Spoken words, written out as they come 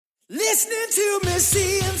Listening to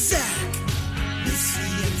Missy and Zach. Missy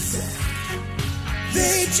and Zach.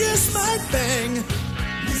 They just might bang.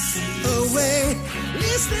 Missy away.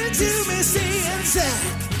 Listening to Missy and Zach.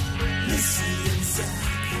 Missy and Zach.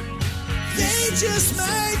 They just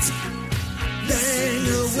might bang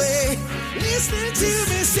away. Listening to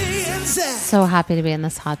Missy and Zach. So happy to be in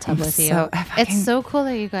this hot tub with you. It's so cool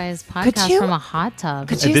that you guys podcast from a hot tub.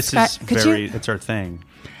 It's our thing.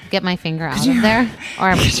 Get my finger out of there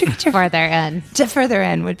or further in. To further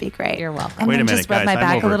in would be great. You're welcome. And Wait a then minute, just rub guys, my I'm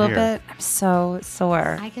back a over little here. bit. I'm so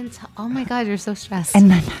sore. I can tell. Oh my God, you're so stressed.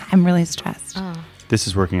 And I'm really stressed. Oh. This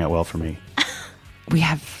is working out well for me. We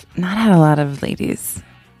have not had a lot of ladies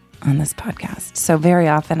on this podcast. So very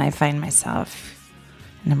often I find myself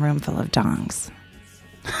in a room full of dongs.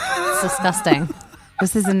 It's disgusting.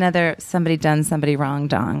 This is another somebody done somebody wrong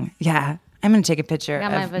dong. Yeah. I'm going to take a picture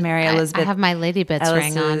of Mary Elizabeth. I have my lady bits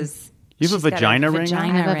ring on. You have a vagina ring? I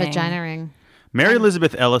have a vagina ring. Mary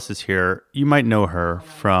Elizabeth Ellis is here. You might know her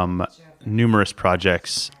from numerous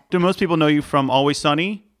projects. Do most people know you from Always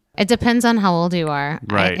Sunny? It depends on how old you are.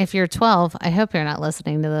 Right. If you're 12, I hope you're not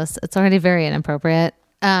listening to this. It's already very inappropriate.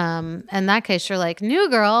 In that case, you're like, new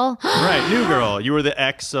girl. Right, New Girl. You were the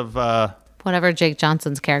ex of... Whatever Jake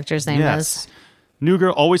Johnson's character's name was. New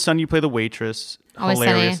Girl. Always Sunny. You play the waitress. Always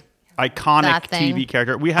Hilarious. Sunny. Iconic That thing. TV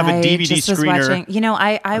character. We have a DVD just was screener watching, you know,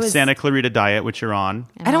 I of was Santa Clarita Diet, which you're on.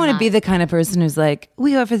 I don't want to be the kind of person who's like,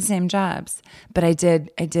 we go for the same jobs. But I did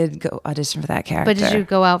go audition for that character. But did you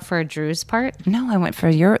go out for Drew's part? No, I went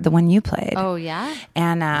for the one you played. Oh, yeah?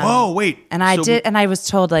 And Whoa, wait. And I So- did, and I was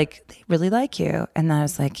told like they really like you, and then I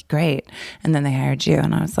was like, great. And then they hired you,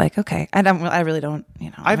 and I was like, okay. I really don't, you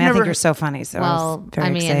know. I never- think you're so funny, so I was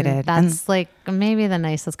very excited. That's like maybe the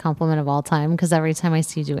nicest compliment of all time because every time I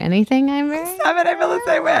see you do anything, I'm very. Stop it! I feel the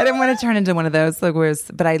same way. I didn't want to turn into one of those like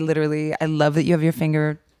but I love that you have your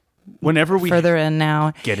finger Whenever we further in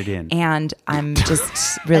now. get it in. And I'm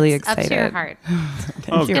just really It's excited. up to your heart.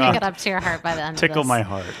 Oh, It's gonna God. get up to your heart by the end. Tickle of this. my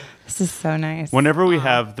heart. This is so nice. Whenever we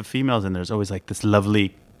have the females in, there's always like this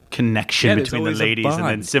lovely connection Yeah, there's between the always a ladies. And then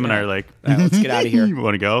bond. Sim and I are like, All right, let's get out of here. you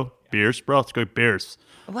want to go? Beers? Bro, let's go beers.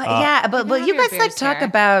 Well, yeah, but have you your guys like beers talk here.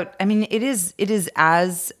 about. I mean, it is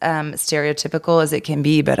as stereotypical as it can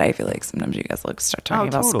be, but I feel like sometimes you guys start talking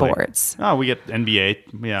about sports. Oh, we get NBA.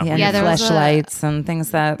 Yeah. Yeah, Yeah, and there was a- fleshlights and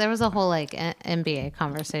things that. There was a whole like NBA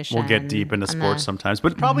conversation. We'll get deep into on sports the- sometimes,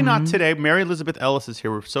 but probably not today. Mary Elizabeth Ellis is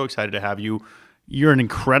here. We're so excited to have you. You're an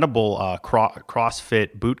incredible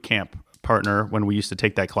CrossFit boot camp partner when we used to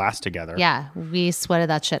take that class together. Yeah, we sweated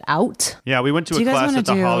that shit out. Yeah, we went to Do a you guys class want at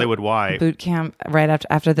to the do Hollywood Y. boot camp right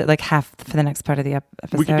after the like half for the next part of the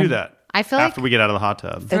episode? We can do that. I feel after like we get out of the hot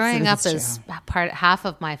tub. Throwing up It's is half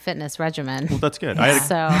of my fitness regimen. Well, that's good.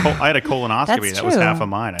 So- I had a colonoscopy. That's That was true. half of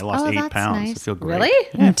mine. I lost Oh, 8 that's pounds. nice. I feel great. Really?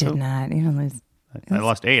 Yeah, You did not. You don't lose. I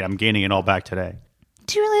lost 8. I'm gaining it all back today.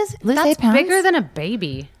 Do you lose That's 8 pounds? bigger than a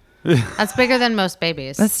baby. That's bigger than most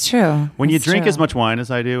babies. That's true. When you That's drink true. as much wine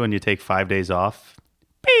as I do and you take 5 days off,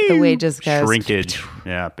 the weight just goes. shrinkage.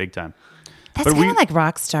 Yeah, big time. That's But kind of like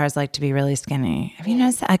rock stars like to be really skinny. Have you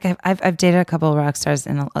noticed that? Like I've dated a couple of rock stars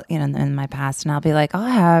in my past, and I'll be like, I'll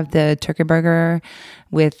have the turkey burger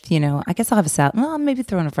with I guess I'll have a salad. Well, I'll maybe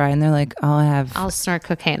throw in a fry, and they're like, I'll snort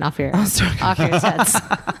cocaine off your tits.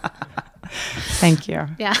 Thank you.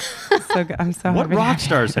 Yeah. So good. I'm so What happy to rock have you.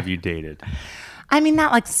 stars have you dated? I mean,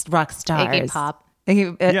 not like rock stars. Iggy Pop.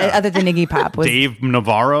 Other than Iggy Pop was Dave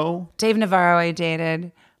Navarro? Dave Navarro. I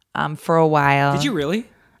dated for a while. Did you really?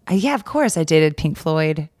 Yeah, of course. I dated Pink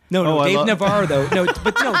Floyd. No, Oh, I Dave love- Navarro though.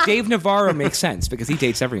 No, Dave Navarro makes sense because he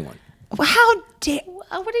dates everyone. Well, how did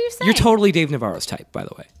What are you saying? You're totally Dave Navarro's type, by the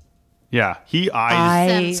way. Yeah, he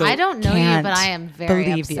eyes. Sim, I don't know you, can't but I am very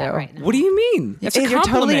believe upset you. right now. What do you mean? That's a You're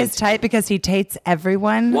compliment. totally his type because he dates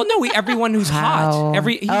everyone. Well, no, everyone who's hot. Wow.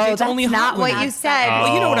 He dates that's only hot not what women. you said.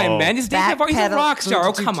 Well, you know what I meant. Is Dave Navarro? He's a Backpedal. rock star.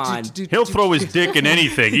 Oh, come on. He'll throw his dick in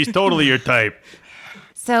anything. He's totally your type.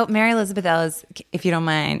 So Mary Elizabeth Ellis, if you don't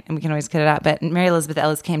mind, and we can always cut it out, but Mary Elizabeth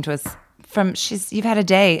Ellis came to us you've had a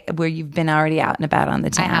day where you've been already out and about on the I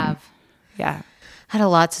town. have Yeah. had a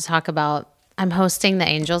lot to talk about. I'm hosting the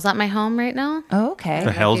Angels at my home right now. Oh, okay.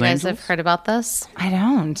 The Hells You guys Angels? have heard about this? I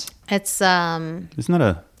don't. It's Isn't that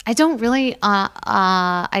a... I don't really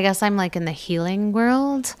I guess I'm like in the healing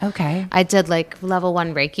world. Okay. I did like level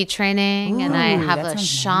 1 Reiki training and I Ooh, have that a sounds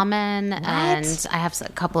shaman and I have a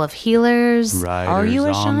couple of healers. Are you a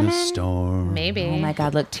Riders on the shaman? storm. Maybe. Oh my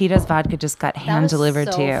God. Look, Tito's vodka just got That hand was delivered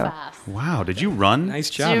so to you. fast. Wow, did you run? Nice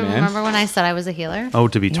Do job, you man. remember when I said I was a healer? Oh,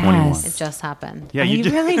 to be 21. Yes. It just happened. Yeah, you You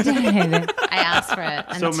did. really did. I asked for it.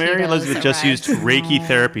 And So Mary Tito's Elizabeth just arrived. used Reiki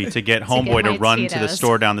therapy to get homeboy my to run to the Tito's.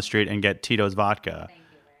 store down the street and get Tito's vodka.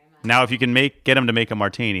 Now, if you can get him to make a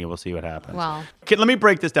martini, we'll see what happens. Well. Okay, let me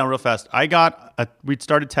break this down real fast. We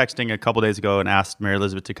started texting a couple days ago and asked Mary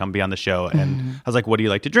Elizabeth to come be on the show. And I was like, what do you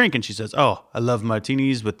like to drink? And she says, oh, I love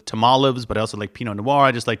martinis with tamalives, but I also like Pinot Noir.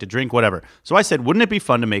 I just like to drink whatever. So I said, wouldn't it be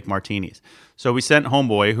fun to make martinis? So we sent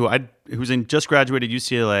Homeboy, who's just graduated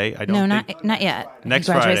UCLA. Not yet. Next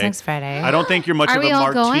He graduates Friday. next Friday. I don't think you're much Are of a we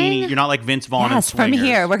all martini. going? You're not like Vince Vaughn. Yes, and from Swingers.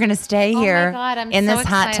 here. We're going to stay here God, I'm in so this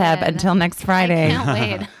hot tub excited. until next Friday. I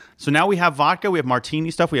can't wait. So now we have vodka, we have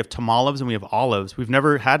martini stuff, we have tamalives, and we have olives. We've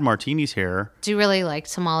never had martinis here. Do you really like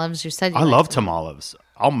tamalives? You said you I like love them. tamalives.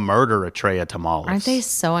 I'll murder a tray of tamales. Aren't they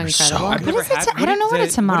so incredible? I've never had. I don't know what a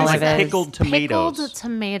tamale Like is. pickled tomatoes. Pickled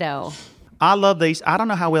tomato. I love these. I don't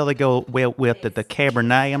know how well they go well with the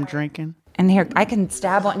Cabernet I'm drinking. And here, I can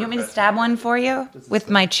stab one. You want me to stab one for you with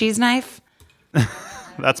my cheese knife?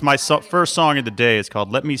 That's my first song of the day. It's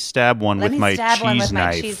called "Let Me Stab One with My stab one Cheese with my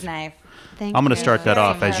Knife." cheese knife. Thank I'm going to you. start that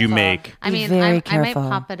off as you make. I Be mean, very I might careful.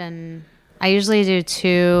 pop it in. I usually do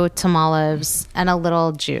 2 tamalives and a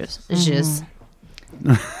little juice. Juice.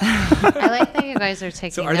 I like that you guys are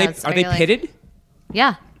taking So are they notes. are they you like- pitted?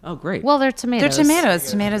 Yeah. Oh, great. Well, they're tomatoes. They're tomatoes.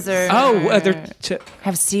 Tomatoes are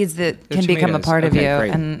have seeds that They're can become a tomatoes. part of Okay, you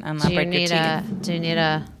great. and not Do you break your need teeth. Do you need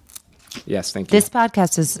a? Yes, thank you. This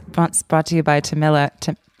podcast is brought to you by Tomatoes.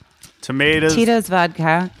 Tito's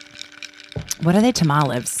Vodka. What are they?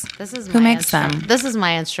 Tamalives. This is Who my makes them? instrument. This is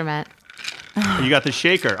my instrument. You got the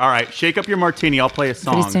shaker. All right, shake up your martini. I'll play a Pretty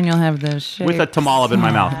song soon you'll have the shape. with a tamalive in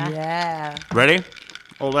my mouth. Yeah. Ready?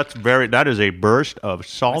 Oh, that is a burst of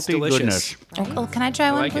salty delicious. goodness. Oh, can I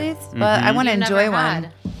try one, like it. please? Well, I want to You've never enjoy had.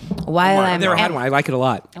 one while I've I'm. never had one. I like it a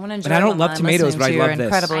lot. I want to enjoy But I don't one love while I'm tomatoes, listening but I to your love this.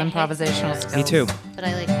 incredible I hate improvisational tomatoes. skills. Me too. But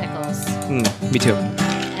I like pickles Me too.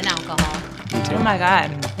 and alcohol. Oh my god.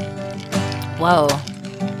 Whoa.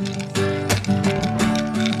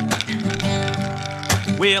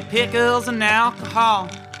 Well, pickles and alcohol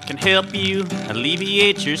can help you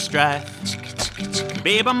alleviate your strife.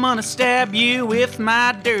 Babe, I'm gonna stab you with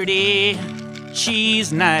my dirty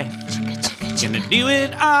cheese knife. Gonna do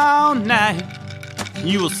it all night.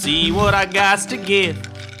 You will see what I got to give.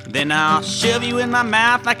 Then I'll shove you in my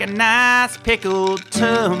mouth like a nice pickled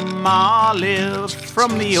tamale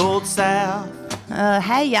from the old South.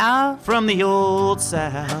 Hey y'all. From the old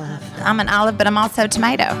South. I'm an olive, but I'm also a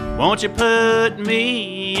tomato. Won't you put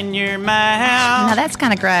me in your mouth? Now that's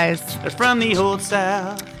kind of gross. From the old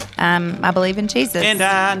South. I believe in Jesus. And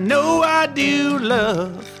I know I do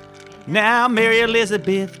love. Now, Mary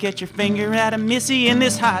Elizabeth, get your finger out of Missy in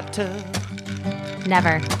this hot tub.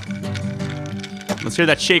 Never. Let's hear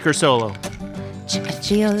that shaker solo. I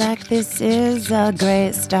feel like this is a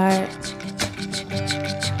great start.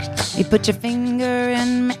 You put your finger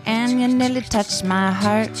in me and you nearly touched my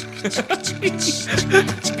heart.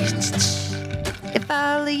 If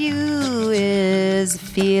all of you is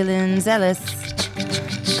feeling zealous,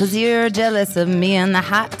 'cause you're jealous of me in the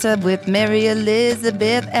hot tub with Mary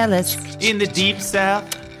Elizabeth Ellis. In the deep South.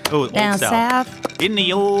 Oh, old Down South. south. In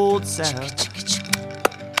the old South.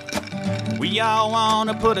 We all want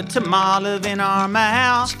to put a tamale in our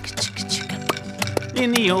mouth.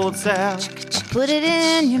 In the old South. Put it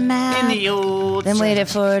in your mouth. In the old Then South. wait it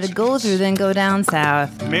for it to go through, then go down south.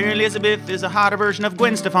 Mary Elizabeth is a hotter version of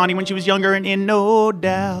Gwen Stefani when she was younger and in no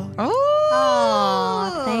doubt.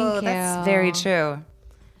 Oh, thank you. That's very true.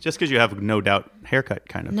 Just because you have a no doubt haircut,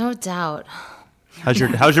 kind of. No doubt. How's your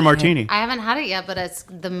martini? I haven't had it yet, but it's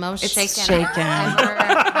the most It's shaken shaken. I've ever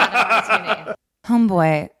had a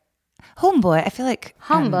martini. Homeboy. I feel like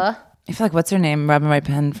Humba. I feel like what's her name? Robin Wright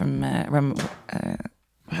Penn from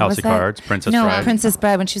House was of that? Cards, Princess no, Bride. Princess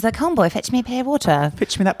Bride. When she was like, "Homeboy, fetch me a pair of water."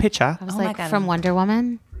 Pitch me that picture. I was Oh my like God. from Wonder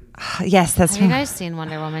Woman. Yes, that's Have you from. guys seen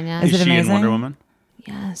Wonder Woman yet? Is Is it she in amazing? Wonder Woman?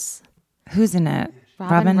 Yes. Who's in it?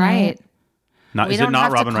 Robin Wright. Not, We is don't it not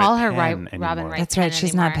have Robin to call Wright her Penn Robin anymore? Wright. That's right, Penn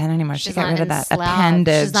she's not Penn anymore. She She's got not rid of that enslaved.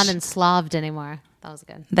 appendage. She's not enslaved anymore. That was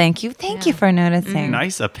good. Thank you for noticing.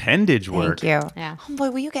 Nice appendage work. Thank you. Yeah.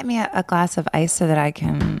 Homeboy, will you get me a glass of ice so that I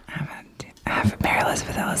can have Mary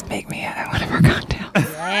Elizabeth Ellis make me one of her cocktails?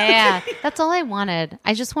 Yeah. That's all I wanted.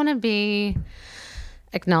 I just want to be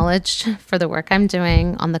acknowledged for the work I'm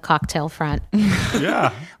doing on the cocktail front.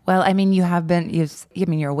 Yeah. Well, I mean, you're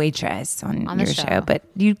a waitress on On the your show. show, but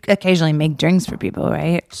you occasionally make drinks for people,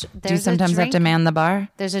 right? Do you There's a sometimes have to drink- man the bar?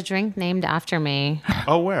 There's a drink named after me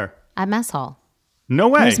Oh, where? at Mess Hall. No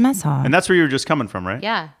way. Where's Mess Hall? And that's where you were just coming from, right?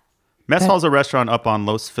 Yeah. Mess Hall's a restaurant up on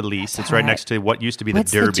Los Feliz. It's right Right. next to what used to be the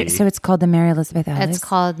What's Derby. so it's called the Mary Elizabeth Ellis? It's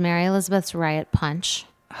called Mary Elizabeth's Riot Punch.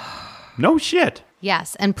 No shit.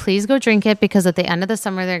 Yes, and please go drink it because at the end of the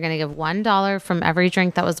summer they're going to give $1 from every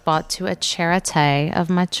drink that was bought to a charity of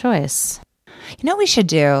my choice. You know what we should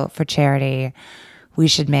do for charity? We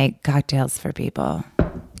should make cocktails for people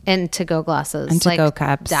And to-go glasses. and to-go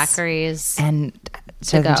cups. Daiquiris. And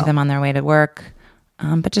serve them to them on their way to work.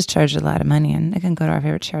 But just charge a lot of money and it can go to our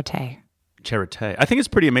favorite charity. Charité. I think it's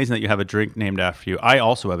pretty amazing that you have a drink named after you. I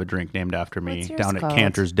also have a drink named after me What's yours down called? at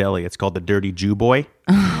Cantor's Deli. It's called the Dirty Jew Boy.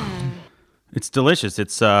 It's delicious.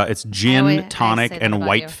 It's I gin, tonic, say that and about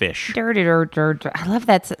whitefish. Dirty. I love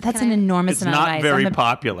that. That's an enormous It's amount of not ice. very I'm a-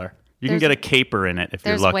 popular. You can get a caper in it if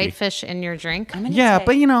you're There's lucky. whitefish in your drink. Yeah,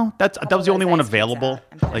 but you know that was the only one those ice creams available. out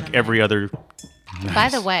and put Like them every other. By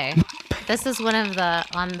the way, this is one of the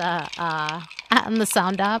on the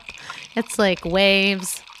sound app. It's like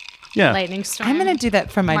waves, Yeah, lightning storm. I'm going to do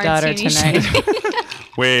that for my daughter Martini tonight.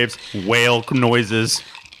 waves, whale noises,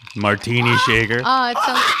 martini shaker. Oh, it's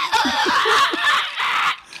so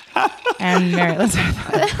And Mary, let's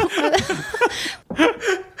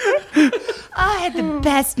I had the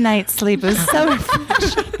best night's sleep. It was so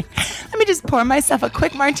refreshing. Let me just pour myself a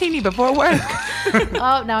quick martini before work.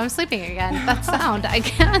 Oh, now I'm sleeping again. That sound. I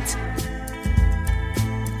can't.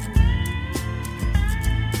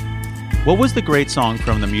 What was the great song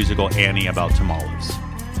from the musical Annie about tamales?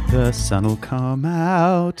 The sun'll come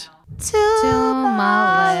out.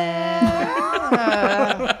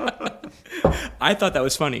 I thought that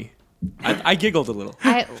was funny. I giggled a little.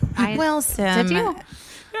 Wilson. Did you?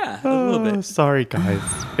 Yeah, a little bit. Sorry, guys.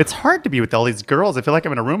 It's hard to be with all these girls. I feel like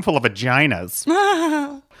I'm in a room full of vaginas.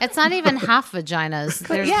 It's not even half vaginas.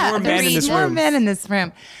 There's Yeah, more men in there's this more room. men in this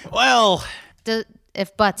room. Well,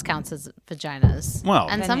 if butts counts as vaginas. Well,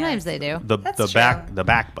 and then sometimes they do. the That's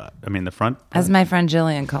back butt. I mean the front. As my friend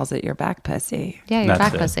Jillian calls it, your back pussy. Yeah, your That's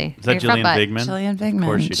back it. pussy. Is that Your front Jillian butt. Bigman? Jillian Bigman. Of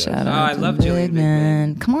course she does. Shout Oh, out I to love Jillian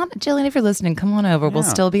Bigman. Come on, Jillian, if you're listening, come on over. We'll Yeah.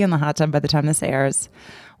 still be in the hot tub by the time this airs,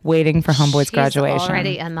 waiting for Homeboy's She's graduation.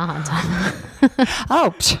 already in the hot tub.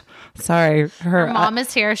 Oh, sorry. Her mom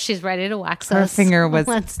is here. She's ready to wax her us. finger was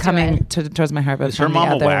Let's do coming it. towards my heart, but Is her from mom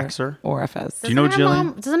the a other waxer? orifice. Do you know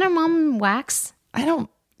Jillian? Doesn't her mom wax? I don't.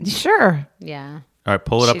 Sure. Yeah. All right,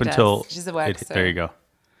 pull it She up until. does. She's a waxer. There you go.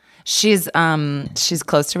 She's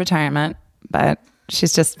close to retirement, but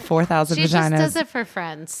she's just 4,000 She just vaginas. does it for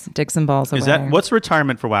friends. Dicks and balls Is away. that what's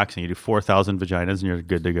retirement for waxing? You do 4,000 vaginas and you're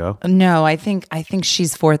good to go. No, I think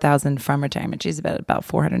she's 4,000 from retirement. She's about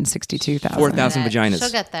 462,000. 4,000 vaginas. She'll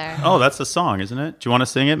get there. Oh, that's the song, isn't it? Do you want to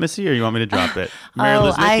sing it, Missy, or you want me to drop it? Mary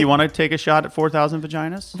Elizabeth, you want to take a shot at 4,000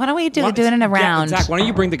 vaginas? Why don't we do it in a round? Zach, why don't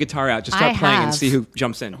you bring the guitar out? Just start I playing and have. see who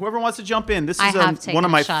jumps in. Whoever wants to jump in. This I is have taken one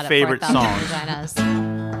of my a shot favorite at 4,000 songs.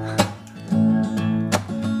 vaginas.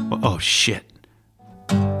 Oh shit!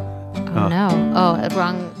 Oh no! Oh,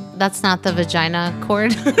 wrong. That's not the vagina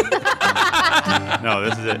chord. No,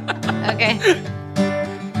 this is it. Okay.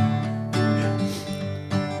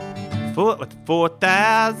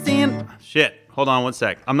 4,000. Shit. Hold on one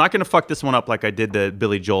sec. I'm not gonna fuck this one up like I did the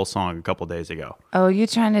Billy Joel song a couple days ago. Oh, you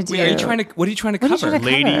trying to do? Wait, what are you trying to What are you cover? trying to-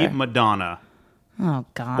 Lady Cover. Madonna, Oh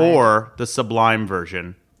God. or the Sublime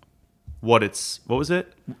version. What was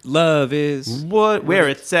it? Love is Where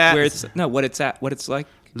it's at. what it's at, what it's like.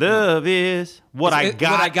 Love is what I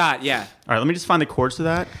got. What I got, yeah. All right, let me just find the chords to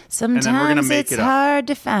that. and Sometimes then we're gonna make it's it up. hard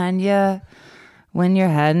to find you when you're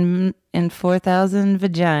hiding in 4,000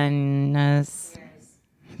 vaginas.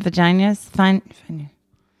 Vaginas? Find you.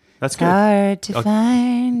 That's good. Hard to Okay.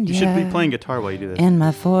 find You should be playing guitar while you do this. in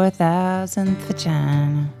my 4,000th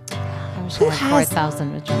vagina. I wish Who I had has-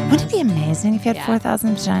 4,000 vaginas. Wouldn't it be amazing if you had Yeah.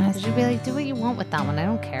 4,000 vaginas? You'd be like, do what you want with that one. I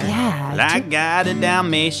don't care. Yeah. I got a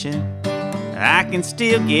Dalmatian. I can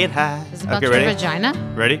still get high. Is it about Okay, your ready? vagina?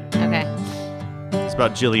 Ready? Okay. It's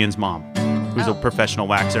about Jillian's mom, who's a Oh. professional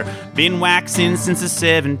waxer. Been waxing since the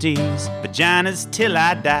 70s, vaginas till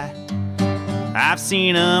I die. I've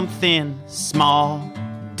seen them thin, small,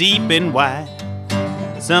 deep and wide.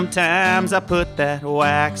 Sometimes I put that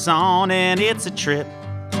wax on and it's a trip.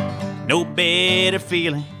 No better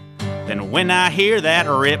feeling than when I hear that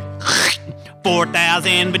rip.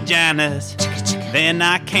 4,000 vaginas, then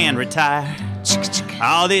I can retire.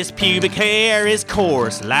 All this pubic hair is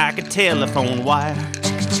coarse like a telephone wire.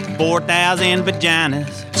 4,000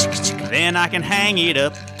 vaginas, then I can hang it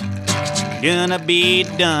up. Gonna be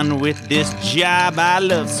done with this job I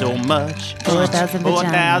love so much. 4,000 vaginas.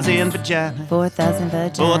 4,000 vaginas. 4,000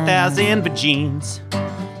 vaginas. 4,000 vagines.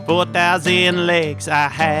 4,000 legs I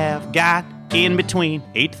have got in between.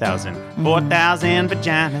 8,000. 4,000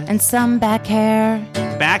 vaginas. And some back hair.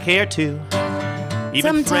 Back hair too.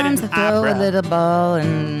 Even Sometimes I fretted throw a eyebrow. little ball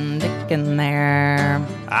and dick in there.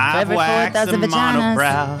 I've every waxed 4,000 some vaginas,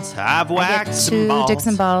 monobrows. I've I get waxed some 2 balls. dicks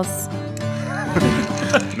and balls.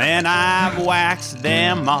 Man, I've waxed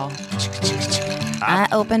them all. I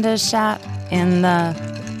opened a shop in the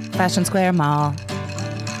Fashion Square Mall.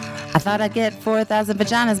 I thought I'd get 4,000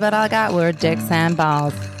 vaginas, but all I got were dicks and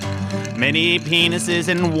balls. Many penises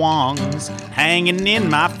and wongs hanging in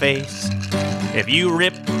my face. If you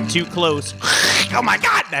rip too close, oh my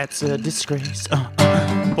God, that's a disgrace.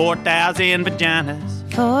 4,000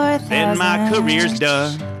 vaginas, 4,000. then my career's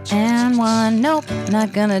done. And one. Nope,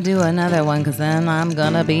 not gonna do another one, because then I'm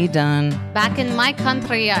gonna be done. Back in my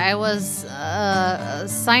country, I was a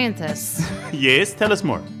scientist. Yes, tell us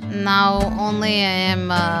more. Now only I am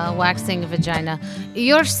waxing vagina.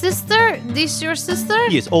 Your sister? This your sister?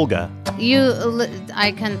 Yes, Olga.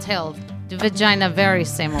 I can tell. The vagina very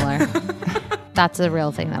similar. That's a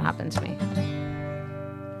real thing that happened to me.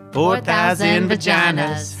 4,000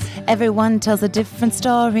 vaginas. Everyone tells a different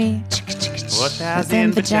story.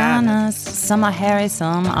 4,000 vaginas. Some are hairy,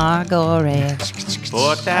 some are gory.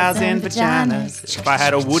 4,000 vaginas. If I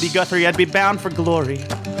had a Woody Guthrie, I'd be bound for glory.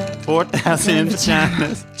 4,000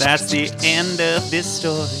 vaginas. That's the end of this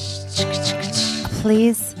story.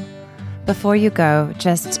 Please, before you go,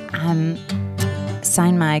 just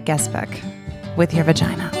sign my guest book with your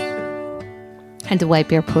vagina. And to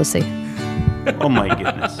wipe your pussy. Oh my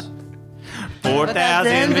goodness.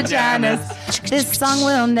 4,000 vaginas. This song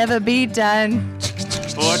will never be done.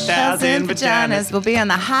 4,000 vaginas. will be in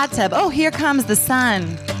the hot tub. Oh, here comes the sun.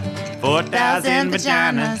 4,000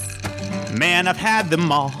 vaginas. Man, I've had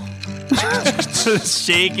them all.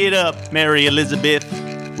 Shake it up, Mary Elizabeth,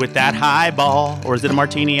 with that highball. Or is it a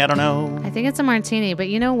martini? I don't know. I think it's a martini, but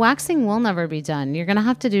waxing will never be done. You're going to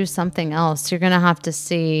have to do something else. You're going to have to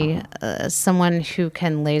see someone who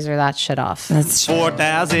can laser that shit off. That's true.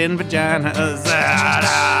 4,000 vaginas.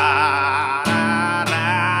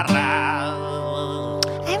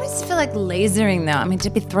 I always feel like lasering, though. I mean, to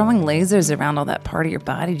be throwing lasers around all that part of your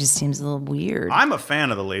body just seems a little weird. I'm a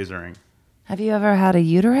fan of the lasering. Have you ever had a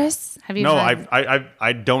uterus? Have you No, had-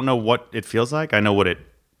 I don't know what it feels like. I know what it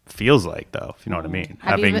feels like, though, if you know what I mean.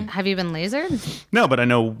 have you been lasered? No, but I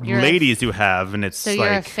know You're a- ladies who have, and it's So like...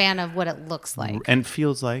 you're a fan of what it looks like. and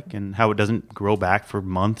feels like, and how it doesn't grow back for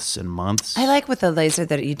months and months. I like with the laser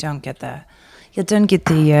that you don't get the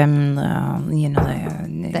ingrown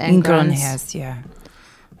ingrowns. hairs, yeah.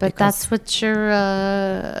 But that's what your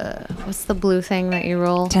what's the blue thing that you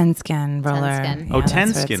roll? Tenskin roller. Tenskin. Oh, Yeah, that's what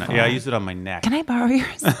it's Tenskin. called. Yeah, I use it on my neck. Can I borrow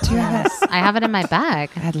yours? Do you have it? I have it in my bag.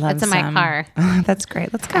 I'd love It's in some. my car. That's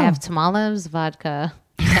great. Let's go. I have tamales, vodka,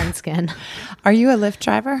 Tenskin. Are you a Lyft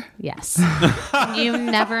driver? Yes. You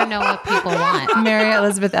never know what people want. Mary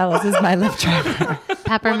Elizabeth Ellis is my Lyft driver.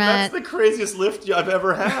 Peppermint, the craziest lift I've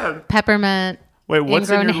ever had. peppermint, Wait, what's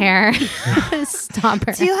in ingrown your- hair. Stop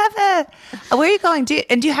her. Do you have where are you going? Do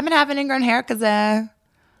you happen to have an ingrown hair? Because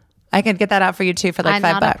I could get that out for you too for like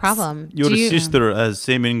 $5. Not a problem. Your Do you- sister has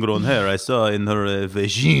same ingrown hair. I saw in her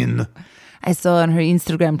vagine. I saw on her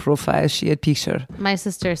Instagram profile she had picture. My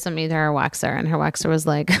sister sent me to her waxer, and her waxer was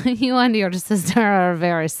like, "You and your sister are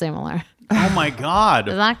very similar." Oh my God.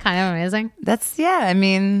 Is that kind of amazing? That's I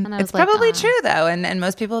mean, And I it's was like, probably true though, and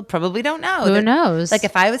most people probably don't know. Who that- knows? Like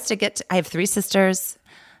if I was to I have 3 sisters.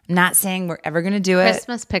 I'm not saying we're ever going to do it,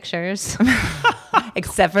 Christmas pictures.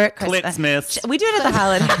 except for at Christmas. Klitsmiths. We do it at the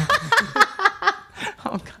holiday.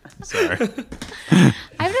 Oh God. Sorry.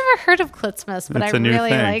 I've never heard of Klitsmas, but It's I a new really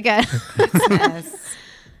thing. like it. Yes.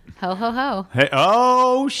 Ho ho ho! Hey,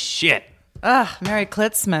 oh shit. Ugh, Merry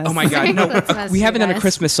Klitsmas. Oh my God! No, Klitsmas, we you haven't done a guys.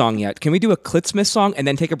 Christmas song yet. Can we do a Klitsmas song and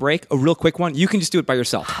then take a break? A real quick one. You can just do it by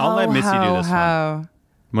yourself. I'll let Missy do this one. Ho.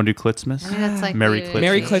 Want to do Klitsmas? That's like Merry you- Klitsmas.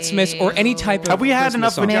 Merry Klitsmas or any type of. Have we had Christmas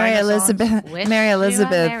enough song. vagina Mary songs? Elizabeth, Wish Mary you a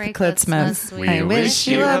Elizabeth Merry Klitsmas. Klitsmas. I wish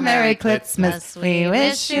you a Merry Klitsmas. We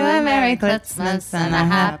wish you a Merry Klitsmas and a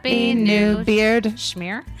happy new beard.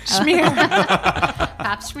 Schmear? Schmear.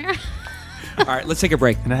 Pap schmear? All right, let's take a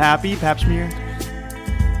break. And a happy pap smear.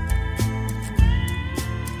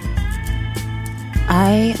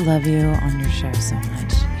 I love you on your show so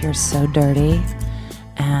much. You're so dirty,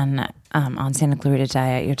 and on Santa Clarita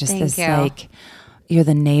Diet, you're just Thank this you. like. You're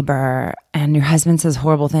the neighbor, and your husband says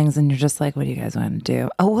horrible things, and you're just like, "What do you guys want to do?"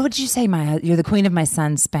 Oh, what would you say? You're the queen of my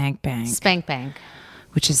son's spank bank, Spank bank.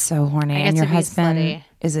 which is so horny, I get and your to be husband slutty.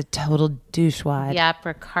 is a total douchewad. Yep,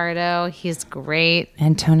 Ricardo. He's great.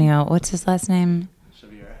 Antonio, what's his last name?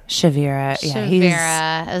 Shavira. Yeah,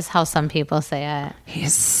 Shavira is how some people say it.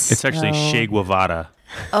 he's It's actually so- Che Guevara.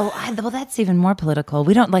 Oh, well, that's even more political.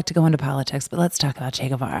 We don't like to go into politics, but let's talk about Che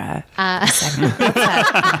Guevara.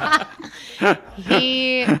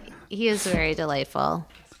 He is very delightful.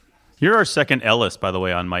 You're our second Ellis, by the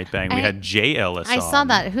way, on Might Bang. We I- had Jay Ellis I on. saw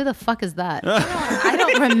that. Who the fuck is that? I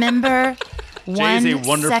don't remember. One a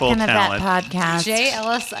wonderful second of talent. that podcast. Jay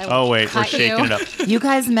Ellis. I will Oh wait, we're cut shaking you. it up. You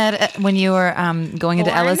guys met when you were going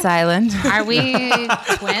into Born? Ellis Island. Are we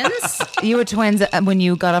twins? You were twins when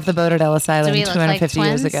you got off the boat at Ellis Island we look 250 like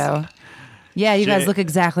years twins? ago. Yeah, you guys Jay- look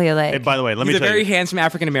exactly alike. Hey, by the way, let me He's a tell very you. handsome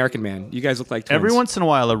African American man. You guys look like twins. Every once in a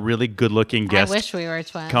while, a really good-looking I guest wish we were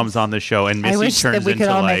twins. comes on the show, and I Missy wish turns that we could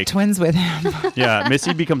into all like make twins with him. yeah,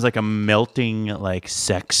 Missy becomes like a melting like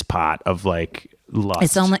sex pot of like lust.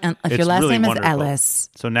 It's only if It's your last really name is wonderful. Ellis.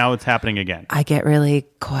 So now it's happening again. I get really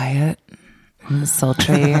quiet and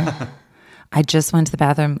sultry. I just went to the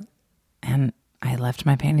bathroom and I left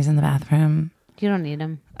my panties in the bathroom. You don't need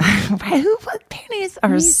them. Right? What panties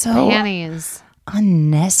are so Panties.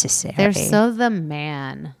 unnecessary? They're so the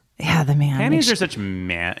man. yeah, the man. Panties They are such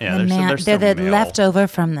man. Yeah, the man, they're so they're the male. leftover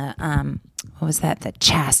from the what was that? The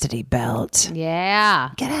chastity belt.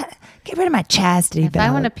 Yeah. Get rid of my chastity If belt.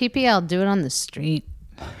 I want to pee, I'll do it on the street.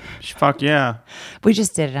 Fuck yeah. We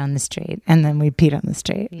just did it on the street, and then we peed on the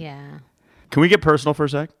street. Yeah. Can we get personal for a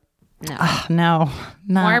sec? No. No,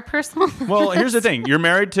 no. More personal. Well, here's the thing. You're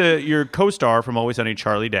married to your co-star from Always Sunny,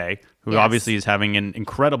 Charlie Day, who Yes. obviously is having an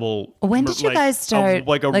incredible... When did you guys start-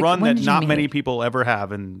 Like a like, run when that did you not meet? many people ever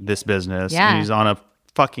have in this business. Yeah. And he's on a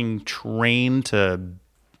fucking train to,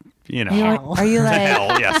 you know... Are you to like?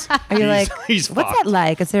 hell, yes. Are you He's- like? He's what's fucked. that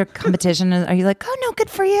like? Is there a competition? Are you like? Oh no, good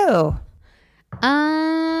for you.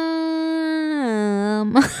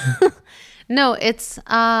 No, it's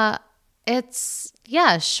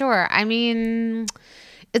yeah, sure. I mean,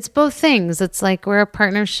 it's both things. It's like we're a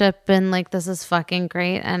partnership and like this is fucking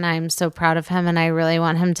great and I'm so proud of him and I really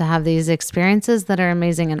want him to have these experiences that are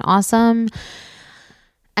amazing and awesome.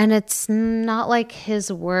 And it's not like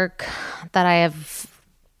his work that I have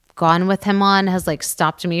gone with him on has like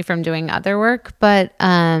stopped me from doing other work, but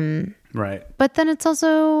Right. but then it's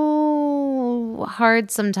also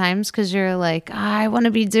hard sometimes because you're like, I want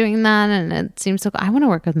to be doing that. And it seems so, I want to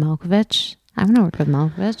work with Malkovich.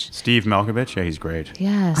 Steve Malkovich, yeah, he's great.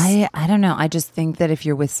 Yes. I don't know. I just think that if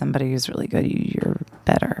you're with somebody who's really good, you're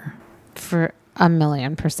better. For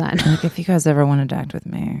 1,000,000%. Like if you guys ever wanted to act with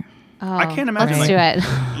me, I can't imagine. Let's like, do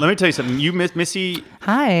it. Let me tell you something. You, Missy...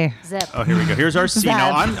 hi. Zip. Oh, here we go. Here's our scene.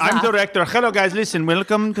 Now, I'm director. Hello, guys. Listen,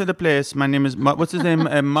 welcome to the place. My name is, what's his name?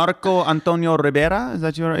 Marco Antonio Rivera. Is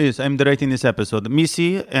that your? Yes, I'm directing this episode.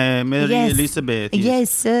 Missy, Mary Yes. Elizabeth.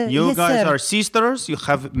 Yes, You yes, guys sir. are sisters. You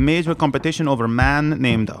have major competition over a man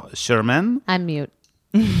named Sherman. I'm mute.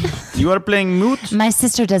 You are playing mute. My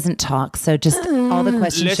sister doesn't talk, so just all the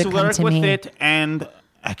questions Let's should come work to with me. it and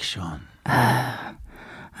action.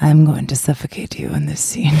 I'm going to suffocate you in this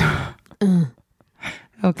scene.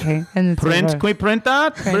 Okay, and it's Print? over. Can we print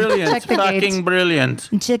that? Brilliant. Check the Fucking gates. brilliant.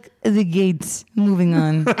 Check the gates. Moving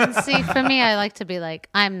on. And see, for me, I like to be like,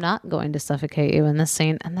 I'm not going to suffocate you in this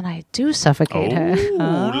scene. And then I do suffocate her. Ooh,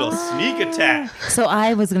 little sneak attack. So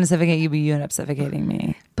I was going to suffocate you, but you ended up suffocating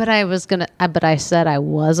me. But I said I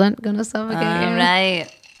wasn't going to suffocate you. right.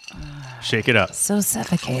 Shake it up. So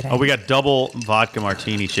suffocating. Oh, we got double vodka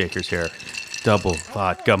martini shakers here. Double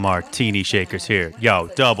vodka martini shakers here. Yo,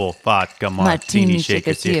 double vodka martini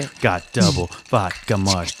shakers here. Got double vodka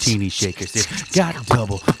martini shakers here. Got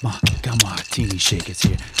double vodka martini shakers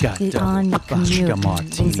here. Got Get double on your vodka commute.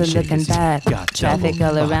 martini Things are looking shakers here. bad. Got Traffic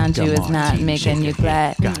double all around vodka you is not martini making you shaker here.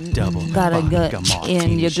 glad. Got double Gotta go vodka martini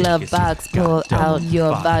in your glove shakers here. box, Got pull double out your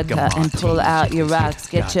vodka and pull martini out your shakers here. rocks.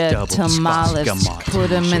 Get Got your double tamales, vodka put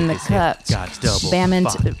them in the martini shakers cup. here. Got double Bam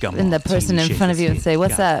vodka in the person in martini front of you and shakers say, here.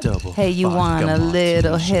 what's Got up? double Hey, you vodka want a martini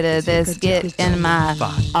little shakers hit of here. this? Get in my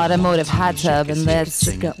automotive hot tub and let's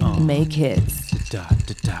make hits. Da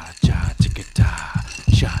da da ja chicka da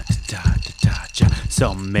ja da da da ja.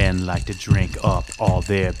 Some men like to drink up all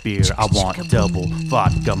their beer. I want double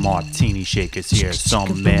vodka martini shakers here.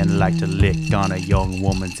 Some men like to lick on a young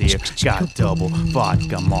woman's ear. Got double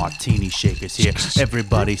vodka martini shakers here.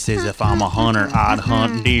 Everybody says if I'm a hunter, I'd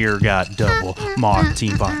hunt deer. Got double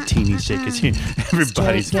martini shakers here.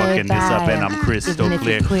 Everybody's Straight fucking this up, and I'm even crystal if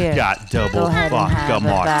clear. you're queer. Got Go double ahead and vodka have a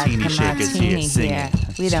martini vodka shakers here. martini Sing here.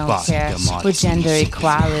 it. We don't Vodka care. martini We're gender shakers.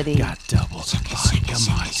 equality. Got double vodka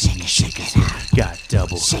martini shakers here. Got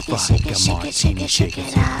double vodka martini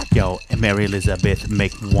shakers here. Yo, Mary Elizabeth,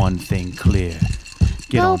 make one thing clear.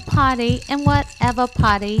 Get Go on potty in whatever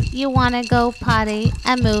potty you want to go potty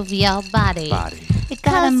and move your body. body.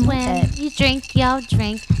 Because when you drink your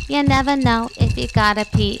drink, you never know if you gotta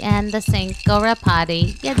pee in the sink or a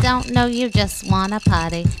potty. You don't know, you just wanna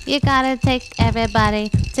potty. You gotta take everybody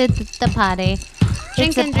to the potty.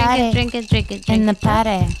 Drink it, drink it, drink it. In the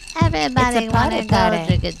party. Everybody It's a party, wanna go.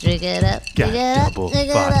 party. Drink it up. Got double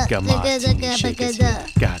vodka martini shakers here.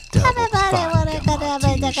 Got double vodka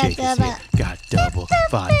martini shakers here. Got double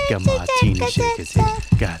vodka martini shakers here.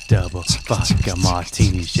 Got double vodka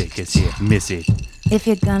martini shakers here. Missy. If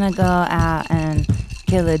you're gonna go out and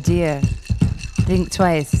kill a deer, think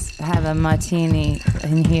twice. Have a martini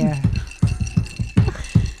in here.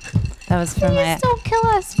 That was for my. Please don't kill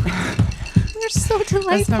us. We're so That's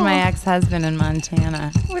delightful. for my ex-husband in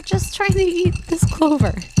Montana. We're just trying to eat this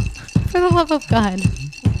clover. For the love of God.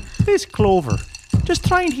 This clover. Just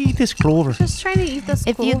trying to eat this clover. Just trying to eat this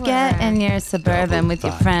If clover. you get in your suburban with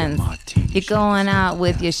your Vodka friends, martini you're going out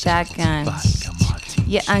with your shotgun. Vodka martini.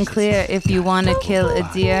 You're unclear if you want to kill a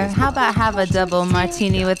deer. How about have a double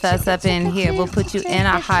martini with us up in here? We'll put you in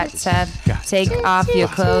a hot tub, take off your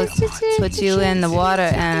clothes, put you in the water,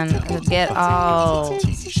 and get all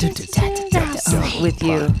with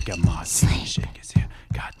you. Vodka martini shakers here.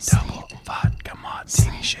 Got double vodka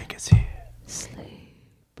martini shakers here. Sleep.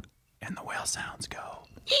 And the whale sounds go.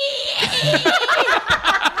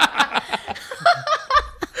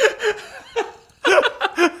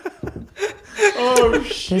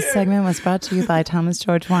 This segment was brought to you by Thomas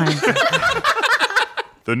George Wine.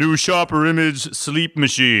 The new Sharper Image sleep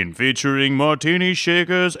machine featuring martini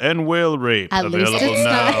shakers and whale rape. At least available it's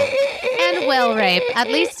now. not. And whale rape. At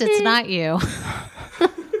least it's not you.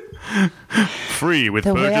 Free with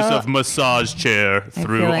The purchase whale- of massage chair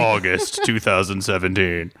through feel like- August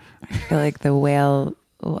 2017. I feel like the whale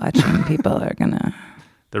watching people are gonna.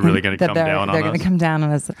 They're really going to come down They're on gonna us. come down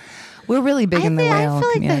on us. We're really big in the I whale feel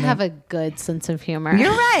like community. they have a good sense of humor.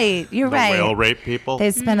 You're right. You're The right. whale rape people.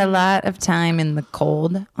 They spend a lot of time in the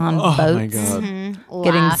cold on boats, getting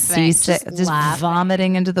Laughing, seasick, just laughing.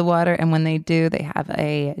 vomiting into the water. And when they do, they have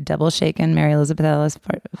a double shaken Mary Elizabeth Ellis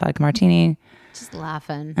vodka martini, Just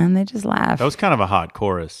laughing. and they just laugh. That was kind of a hot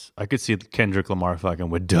chorus. I could see Kendrick Lamar fucking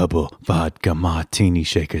with double vodka martini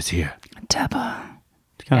shakers here. double.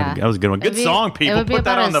 Yeah. That was a good one. Good It'd be- song, it people. would be Put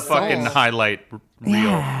that about on the his fucking soul. highlight reel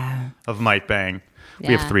Yeah. of Might Bang.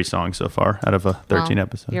 We Yeah. have 3 songs so far out of a 13 Well,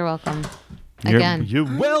 episode. You're welcome. You're- Again. You're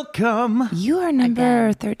welcome. You are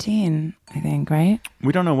number 13, I think, right?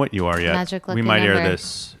 We don't know what you are yet. Magic We lucky might air number.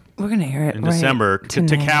 this We're gonna hear it in right December to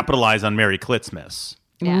tonight. capitalize on Merry Klitsmas.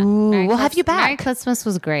 Yeah. Ooh, Merry we'll have you back. Merry Christmas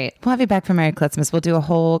was great. We'll have you back for Merry Klitsmas. We'll do a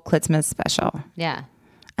whole Klitsmas special, Yeah.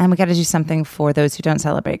 and we got to do something for those who don't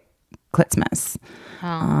celebrate Klitsmas.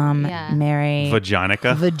 Yeah. Merry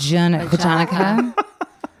Vaginica. Vaginica.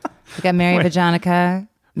 We got Merry Vaginica.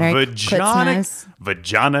 Merry Klitsmas.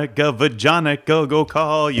 Vaginica, go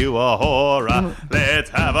call you a whore. Let's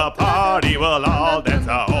have a party, we'll all dance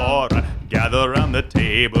a whore. Gather around the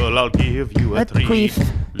table, I'll give you a A treat.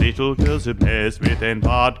 queef. Little girls to mess with and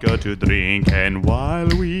vodka to drink. And while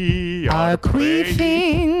we Are are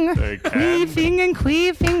queefing, they can- queefing and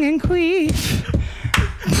queefing and queef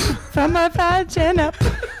from a vagina.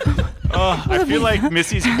 I feel like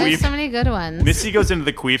Missy's There's queef. so many good ones. Missy goes into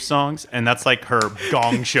the queef songs, and that's like her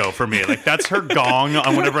gong show for me. Like, that's her gong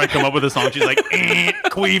on whenever I come up with a song. She's like,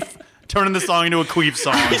 queef, turning the song into a queef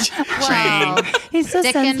song. Wow. He's so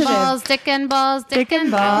Dick and sensitive. balls, dick and balls, Dick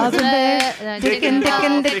and balls, Dick and dick and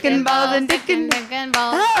balls, and dick and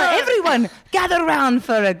balls. Oh, everyone, gather round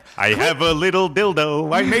for a I have a little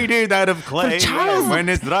dildo. I made it out of clay. Charles- When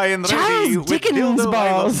it's dry and ready, Charles with Dickens dildo, I will-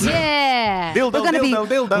 balls. Yeah. Dildo, We're going to be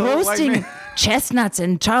dildo, dildo. I roasting made- chestnuts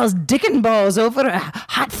and Charles Dickens balls over a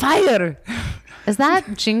hot fire. Is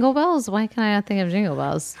that Jingle Bells? Why can I not think of Jingle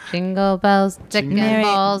Bells? Jingle Bells, Dick and Mary-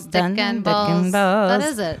 Balls, Dick dun, and Dick and Balls. balls. That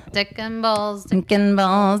is it. Dick and Balls, Dick Dickens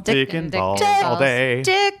balls, Dick and Dick balls and all balls. day.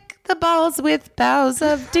 Dick the balls with boughs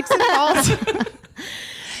of dicks and balls.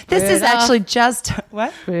 This is Rudolph. actually just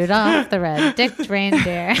what? Rudolph the red-dicked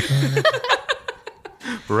reindeer.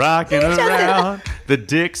 Rocking around the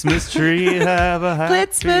Dixmas tree. Have a happy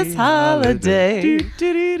Klitsmas holiday.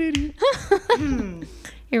 Do-do-do-do-do.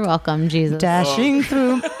 You're welcome, Jesus. Dashing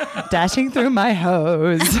through my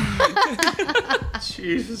hose.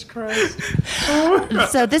 Jesus Christ.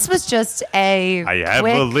 So this was just a I have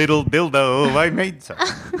quick, a little dildo. I made some.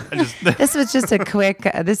 I just this was just a quick.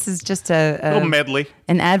 This is just little medley.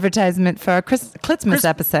 an advertisement for our Klitsmas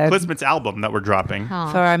episode Klitsmas album that we're dropping. for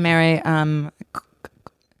our Merry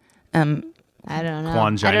I don't know.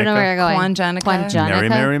 Quanjanica. I don't know where you're going. Quanjanica. Quanjanica. Merry,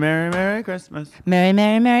 merry, merry, merry Christmas. Merry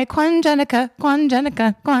Quanjanica,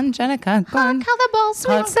 Quanjanica, Quanjanica, Quan. How the balls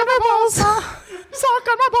sweet summer balls. Suck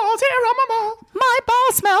on my balls here on my ball. My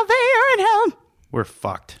balls smell there in hell. We're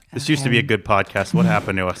fucked. This used to be a good podcast. What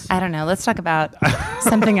happened to us? I don't know. Let's talk about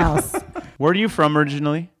something else. Where are you from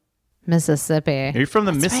originally? Mississippi. You're from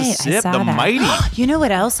the That's right, I Mississippi, saw the that. mighty. You know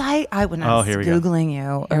what else I when I was here we go. Googling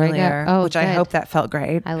you Here we go. earlier, Oh, which I good. hope that felt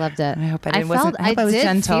great. I loved it. I hope I I did. Wasn't, felt- I hope I I was did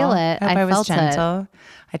gentle. feel it. I hope I I was felt it. gentle.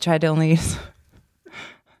 I tried to only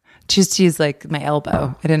choose to use like my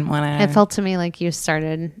elbow. I didn't want to. It felt to me like you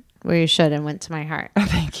started where you should and went to my heart.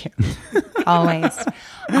 Thank you. Always.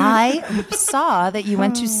 I saw that you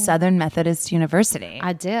went to Southern Methodist University,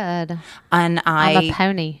 I did. and I'm a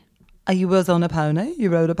pony. You was on a pony. You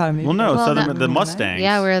rode a pony. Well, no, Well, Southern, no. the Mustangs.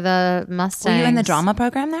 Yeah, we're the Were Mustangs. you in the drama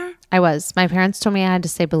program there? I was. My parents told me I had to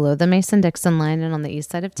stay below the Mason-Dixon line and on the east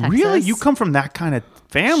side of Texas. Really? You come from that kind of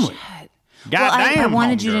family? Well, I Goddamn,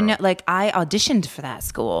 wanted you to homegirl. know, like, I auditioned for that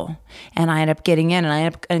school, and I ended up getting in, and I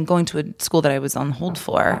ended up going to a school that I was on hold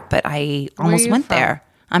for, but I almost you went from? there.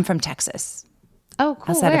 I'm from Texas, Oh,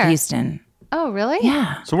 cool. outside Where? of Houston. Oh, really?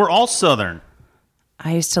 Yeah, So we're all Southern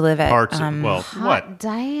I used to live at parts. Well, what?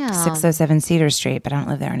 Damn. 607 Cedar Street, but I don't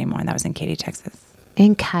live there anymore. That was in Katy, Texas.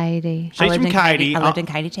 In Katy. She's from Katy. I lived in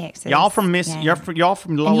Katy, Texas. Y'all from Miss? Yeah. Y'all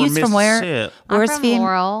from And Lower you's from where? Mississippi. Where's from Phoebe?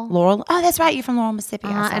 Laurel. Laurel. Oh, that's right. You're from Laurel, Mississippi.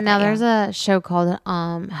 I saw And that, now there's a show called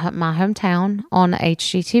My Hometown on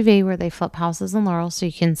HGTV where they flip houses in Laurel so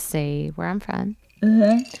you can see where I'm from.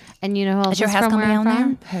 Mm-hmm. And you know who else Is your is house from gonna where be I'm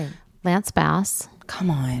on from? there? Who? Lance Bass. Come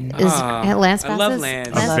on. Is Lance I Bass love is-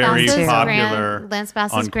 Lance. Lance Very Bass's popular, Lance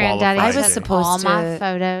Bass's unqualified granddaddy I was took supposed all my to-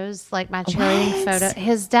 photos, like my cheerleading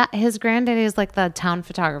photo. His granddaddy is like the town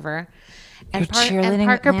photographer. And, You're cheerleading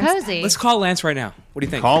Parker Lance Posey. Let's call Lance right now. What do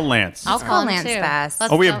you think? Call Lance. I'll call him Lance too. Bass.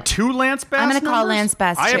 Let's Oh, we go. have two Lance Bass. I'm gonna call numbers? Lance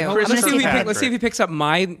Bass, I too. have I'm Chris gonna see if he- Kirkpatrick. Let's see if he picks up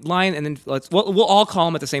my line, and then we'll all call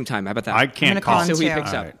him at the same time. How about that? I gonna can't call call. him So he too. picks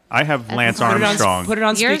All up. right. I have Lance Put it on- Armstrong. Put it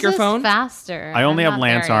on Yours speakerphone. is faster. I only I'm have not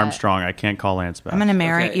there Lance yet. Armstrong. I can't call Lance Bass. I'm gonna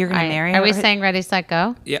marry. Okay. You're gonna All right. marry. Are we her? saying ready, set,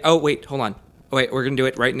 go? Yeah. Oh wait, hold on. Wait, we're gonna do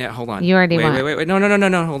it right now. Hold on. You already wait, went. Wait. No.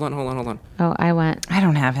 Hold on. Oh, I went. I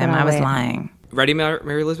don't have him. Then I I'll was wait. lying. Ready,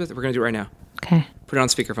 Mary Elizabeth? We're gonna do it right now. Okay. Put it on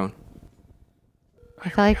speakerphone. I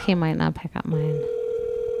feel like he might not pick up mine.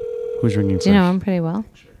 Who's ringing Do you know first? him pretty well?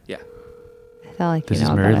 Yeah. I feel like This you is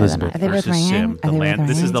know Mary better than Elizabeth I they do. both versus ringing? Sim. Are they both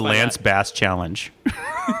This is ringing? the Find Lance out. Bass challenge.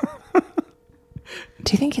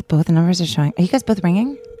 Do you think both numbers are showing? Are you guys both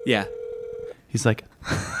ringing? Yeah. He's like,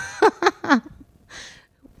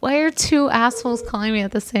 Why are two assholes calling me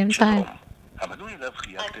at the same time? I'm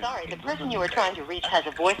sorry, the person you were trying to reach has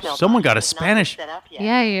a voicemail. Someone box got a that has not Spanish- been set up yet.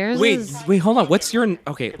 Yeah, yours Wait, is... hold on. What's your?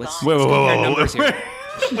 Okay, let's wait, compare numbers here.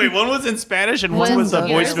 Wait, one was in Spanish and one One's was a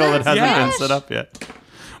yours voicemail that in hasn't been Spanish? set up yet.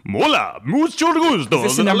 Mola, mucho gusto. Is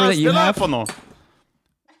this the number that you have? Telefono.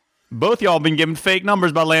 Both y'all been given fake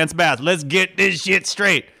numbers by Lance Bass. Let's get this shit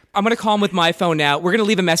straight. I'm gonna call him with my phone now. We're gonna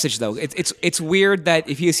leave a message though. It's weird that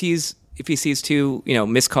if he sees two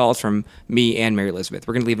missed calls from me and Mary Elizabeth,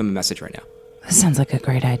 we're gonna leave him a message right now. This sounds like a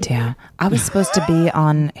great idea. I was supposed to be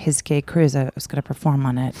on his gay cruise. I was going to perform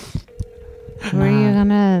on it. Who are you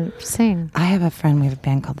gonna sing? I have a friend. We have a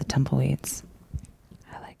band called the Tumbleweeds,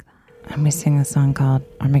 I like that. and we sing a song called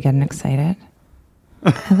 "Armageddon Excited."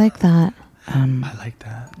 I like that. I like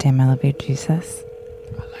that. Damn, I love you, Jesus.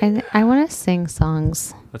 I want to sing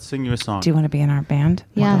songs. Let's sing you a song. Do you want to be in our band?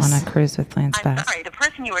 Yes. We'll go on a cruise with Lance I'm Bass. sorry, the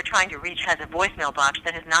person you were trying to reach has a voicemail box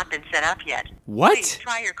that has not been set up yet. What? Please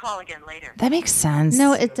try your call again later. That makes sense.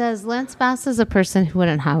 No, it does. Lance Bass is a person who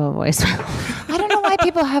wouldn't have a voicemail. I don't know why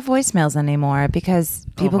people have voicemails anymore because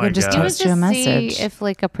people my can just God. You would text you a just message. see if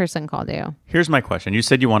like a person called you. Here's my question. You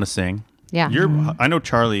said you want to sing. Yeah, I know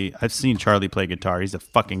Charlie. I've seen Charlie play guitar. He's a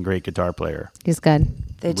fucking great guitar player. he's good.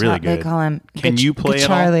 They Really They good. call him. Can you play Good at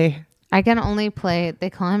all? Charlie? I can only play. They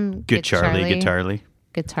call him Good Charlie. Guitarly.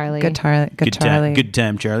 Guitarly. Good Charlie. Good Charlie. Good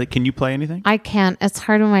time, Charlie. Can you play anything? I can't. It's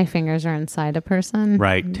hard when my fingers are inside a person.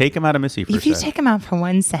 Right. Take him out of Missy for a If you sec. take him out for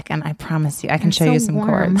 1 second, I promise you, I can It's show so you some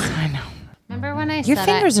warm. chords. I know. Remember when I Your said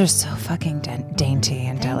fingers are so fucking dainty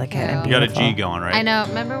and delicate you. and You got a beautiful. G going, right? I know.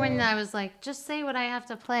 Remember when I was like, just say what I have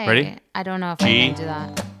to play. Ready? I don't know if G. I can do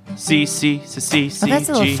that. C, C, C, C, C, Oh, that's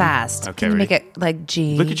a little G. fast. Okay, Can you ready? make it like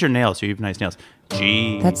G? Look at your nails. You have nice nails.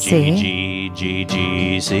 G, That's G, C. G, G,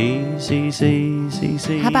 G, C, C, C, C,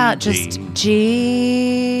 C. How about just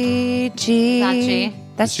G, G? Not G.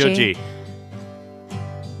 That's Let's go G.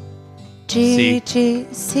 G. G, C. G,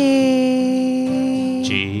 C.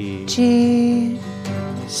 G, G,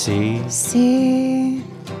 C. C.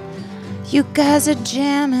 You guys are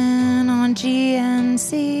jamming on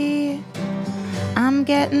GNC. I'm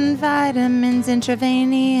getting vitamins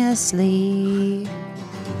intravenously.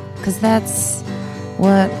 'Cause that's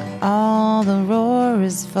what all the roar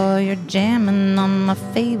is for. You're jamming on my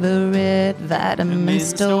favorite vitamin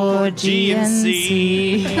store,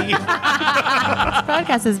 GNC. This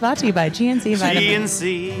podcast is brought to you by GNC Vitamins.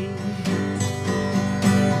 GNC.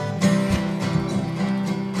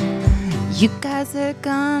 You guys are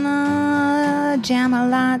gonna jam a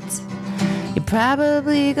lot. You're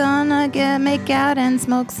probably gonna make out and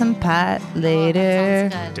smoke some pot later.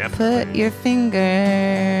 sounds good. Put your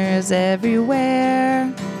fingers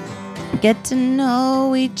everywhere. Get to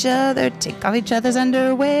know each other. Take off each other's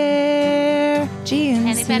underwear.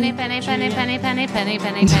 GNC. Penny, penny, penny, penny, penny, penny, penny,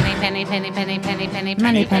 penny, penny, penny, penny, penny, penny,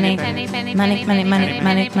 Money, penny, penny, penny, penny, money, penny, money,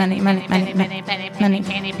 money, penny, money, money, money, penny, money, penny, penny, money,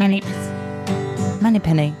 penny, penny, money,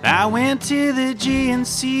 penny. I went to the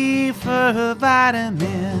GNC for a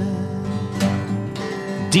vitamin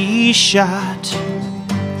D shot.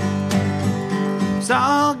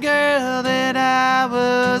 Saw a girl that I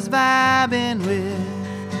was vibing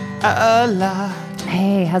with a lot.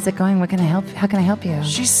 Hey, how's it going? What can I help? How can I help you?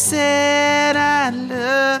 She said I'd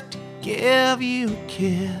love to give you a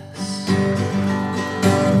kiss.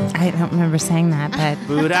 I don't remember saying that, but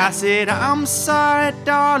But I said, I'm sorry,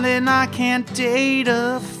 darling, I can't date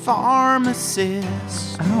a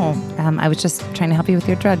pharmacist. I was just trying to help you with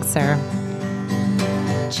your drugs, sir.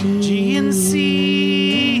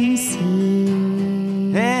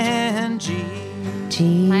 GNC and G.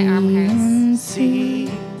 My arm hurts. C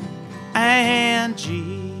and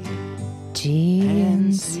G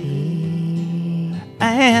GNC.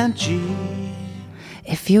 and G.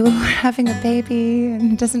 If you're having a baby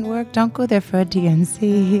and it doesn't work, don't go there for a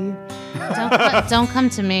DNC. Don't come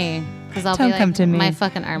to me, because I'll Don't be like, come to me. my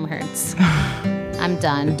fucking arm hurts. I'm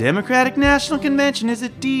done. Democratic National Convention is a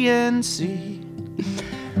DNC.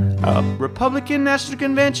 Republican National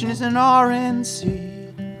Convention is an RNC.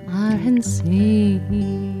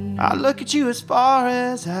 RNC. I look at you as far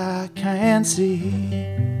as I can see.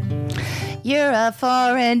 You're a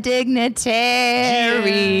foreign dignitary.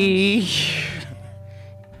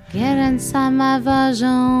 Get inside my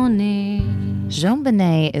vagina. Jean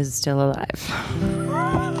Benet is still alive.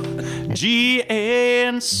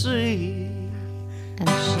 GNC. And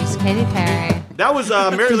she's Katy Perry. That was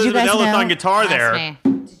Mary Elizabeth guys Ellis know? on guitar That's there. me.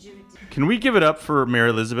 Can we give it up for Mary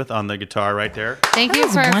Elizabeth on the guitar right there? Thank you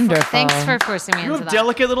was for wonderful. Thanks for forcing me You into have that.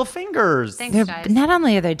 delicate little fingers. Thanks, They're guys. not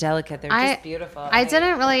only are they delicate, they're just I beautiful. I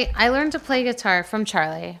didn't really. I learned to play guitar from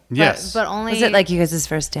Charlie. Yes. but only. Was it like you guys'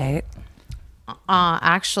 first date?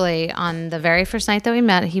 Actually, on the very first night that we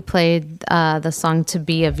met, he played the song "To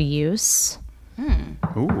Be of Use."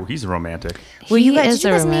 Ooh, he's romantic. Were you He guys, is did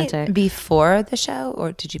you a guys romantic. meet before the show,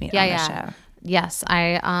 or did you meet on the show? Yes,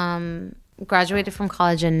 I graduated from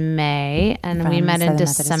college in May, and we From met in Southern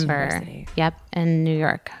Methodist December. University. Yep, in New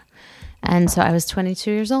York. And so I was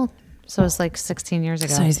 22 years old. So it was like 16 years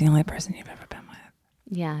ago. So he's the only person you've ever been with.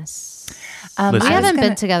 Yes. Listen. We I was haven't gonna-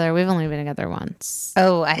 been together. We've only been together once.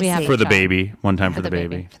 Oh, I We have see. For the Child. baby. One time for the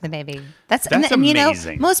baby. For the baby. That's That's and you know,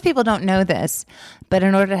 amazing. most people don't know this, but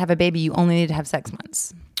in order to have a baby, you only need to have sex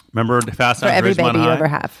once Remember Fast for Times at every Ridgemont baby you High? ever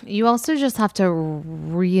have. You also just have to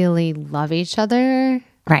really love each other.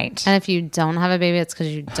 Right. And if you don't have a baby, it's because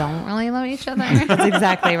you don't really love each other. That's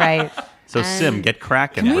exactly right. So Sim, get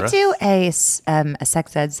cracking. Can we bruh. do a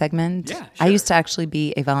sex ed segment? Yeah, I sure. used to actually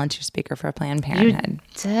be a volunteer speaker for Planned You Parenthood.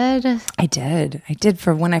 did. I did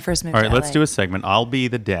for when I first moved All right, to let's LA. do a segment. I'll be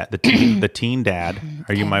the dad, the teen dad.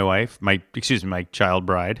 Are you my wife? My child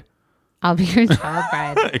bride. I'll be your child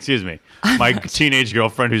bride. Excuse me, my teenage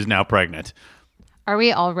girlfriend who's now pregnant. Are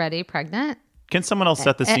we already pregnant? Can someone else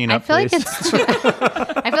set the scene I up, feel please? like it's too,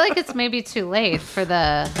 I feel like it's maybe too late for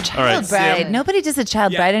the All right, Child bride. Sim. Nobody does a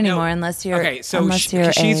child Yeah, bride no. anymore unless you're Okay, so unless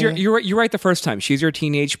she's you're you're right the first time. She's your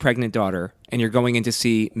teenage pregnant daughter, and you're going in to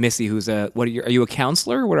see Missy, who's are you a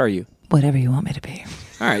counselor? What are you? whatever you want me to be.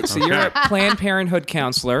 All right, so you're a Planned Parenthood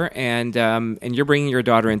counselor, and you're bringing your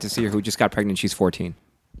daughter in to see her, who just got pregnant. She's 14.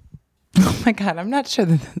 Oh my God, I'm not sure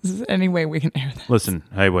that this is any way we can air that. Listen,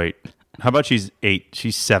 hey, wait. How about she's 8?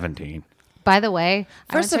 She's 17. By the way,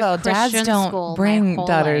 First I of went all, to dads Christian don't school my bring whole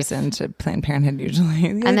daughters life. into Planned Parenthood usually.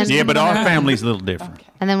 And then- Yeah, but our family's a little different.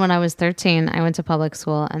 And then when I was 13, I went to public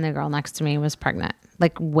school, and the girl next to me was pregnant,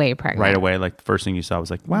 like way pregnant. Right away, like the first thing you saw was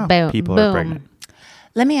like, wow, Boom, people are boom. pregnant.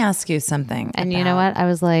 Let me ask you something. And you know what? I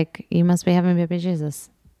was like, you must be having baby Jesus.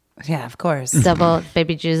 Yeah, of course. Double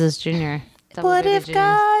baby Jesus Jr. Double What baby if Jesus.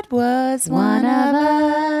 God was one of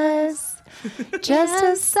us? Just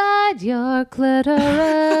as Inside your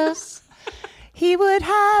clitoris. he would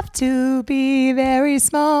have to be very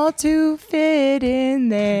small to fit in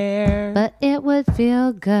there. But it would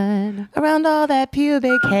feel good. Around all that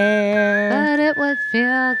pubic hair, But it would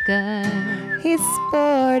feel good. he's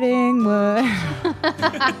sporting wood.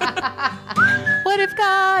 What if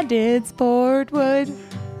God did sport wood?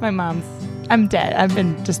 My mom's. I'm dead. I've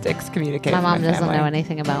been just excommunicated. My from mom doesn't family. know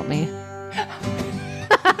anything about me.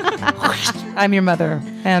 I'm your mother,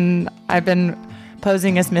 and I've been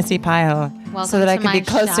posing as Missy Pyle so that I could be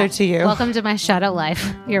closer to you. Welcome to my shadow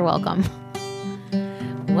life. You're welcome.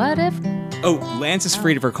 What if? Oh, Lance is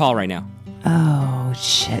free for call right now. Oh,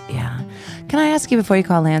 shit, yeah. Can I ask you before you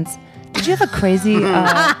call Lance, did you have a crazy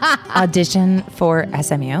audition for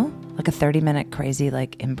SMU? Like a 30-minute crazy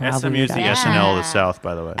like improv? SMU's the SNL of the South,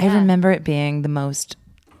 by the way. I remember it being the most...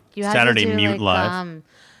 You had Saturday to do Mute Live. It's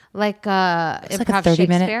Improv like a 30-minute...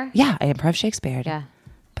 Shakespeare? Yeah, I improv Shakespeare. Yeah.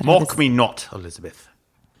 But Mock me not, Elizabeth.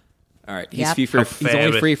 All right, Yep. he's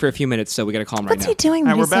only free for a few minutes, so we got to call him right What's now. he doing? All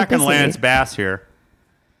right, we're He's so back on busy. Lance Bass here.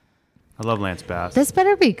 I love Lance Bass. This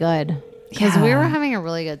better be good. Because we Yeah. were having a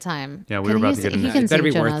really good time. Yeah, we were about to get into He that. can It better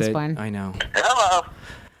sing be Joan worth Osborne. it. I know. Hello.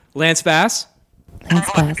 Lance Bass, Lance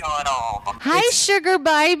Bass. What's going on? Hi, sugar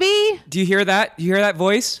baby. do you hear that? Do you hear that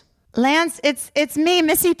voice? Lance, it's me,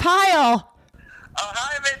 Missy Pyle. Oh,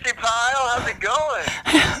 hi, Missy Pyle. How's it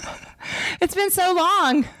going? It's been so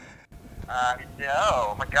long. No.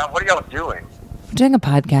 Oh, my God. What are y'all doing? We're doing a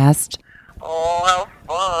podcast. Oh,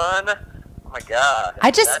 how fun. Oh, my God.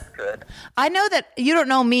 That's good. I know that you don't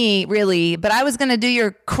know me really, but I was going to do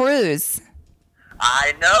your cruise.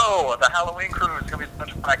 I know. The Halloween cruise is going to be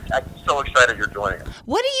such fun. I'm so excited you're joining us.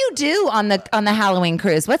 What do you do on the Halloween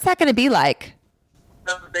cruise? What's that going to be like?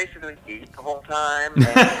 So basically eat the whole time and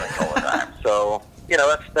drink all of that. So,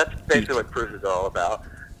 that's basically what cruise is all about.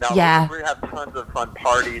 Now, Yeah. we have tons of fun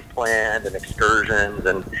parties planned and excursions,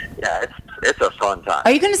 and, yeah, it's a fun time.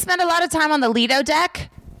 Are you going to spend a lot of time on the Lido deck?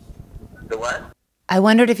 The what? I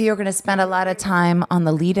wondered if you were going to spend a lot of time on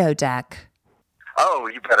the Lido deck. Oh,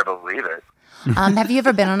 you better believe it. Have you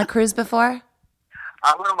ever been on a cruise before?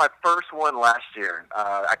 I went on my first one last year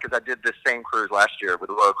because I did this same cruise last year with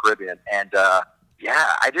the Royal Caribbean, and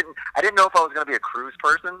I didn't know if I was going to be a cruise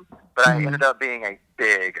person, but I ended up being a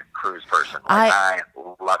big cruise person. I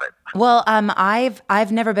love it. Well,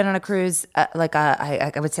 I've never been on a cruise I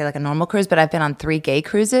would say like a normal cruise, but I've been on 3 gay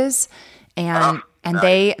cruises, and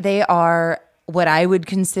nice. they are what I would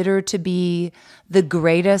consider to be the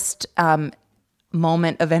greatest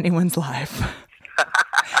moment of anyone's life.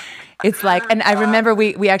 It's like, and I remember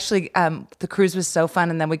we actually, the cruise was so fun.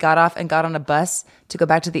 And then we got off and got on a bus to go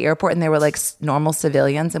back to the airport, and they were like normal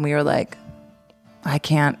civilians. And we were like, I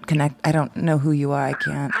can't connect. I don't know who you are. I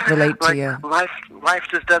can't relate to you. Life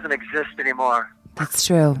just doesn't exist anymore. That's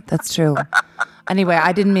true. That's true. Anyway,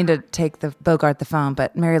 I didn't mean to take Bogart the phone,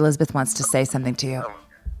 but Mary Elizabeth wants to say something to you.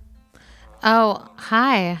 Oh,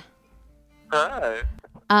 hi. Hi.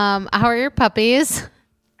 How are your puppies?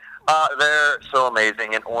 They're so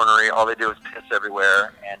amazing and ornery. All they do is piss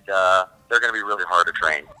everywhere, and they're going to be really hard to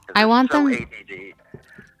train. I want so them- ADD.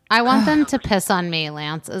 I want them to piss on me,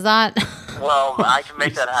 Lance. Is that? Well, I can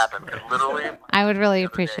make that happen because literally I would really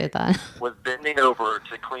appreciate that. was bending over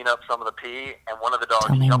to clean up some of the pee, and one of the dogs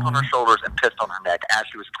Tell me jumped on more. her shoulders and pissed on her neck as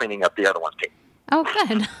she was cleaning up the other one's pee. Oh,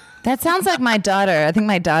 good. That sounds like my daughter. I think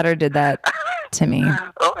my daughter did that to me.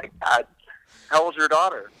 Oh my God! How old's your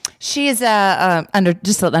daughter? She is under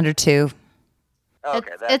 2.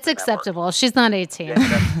 Okay, It's acceptable. She's not 18.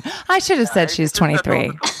 I should have said she's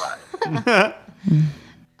 23.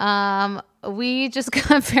 We just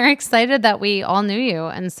got very excited that we all knew you,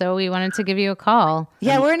 and so we wanted to give you a call.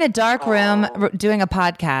 Yeah, we're in a dark room doing a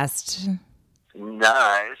podcast.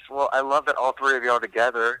 Nice. Well, I love that all 3 of you are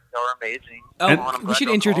together. Y'all are amazing. Oh, I'm glad we should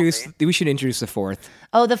y'all called introduce. me. We should introduce the 4th.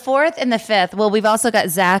 Oh, the 4th and the 5th. Well, we've also got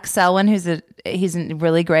Zach Selwyn, he's a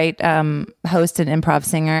really great host and improv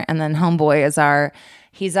singer, and then Homeboy is our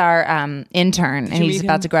intern, and you he's meet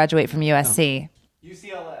about him? to graduate from USC.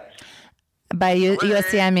 UCLA. By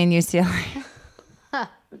USC, I mean UCLA.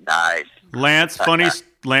 Nice.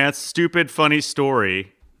 Lance, stupid funny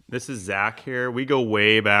story. This is Zach here. We go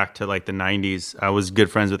way back to like the 90s. I was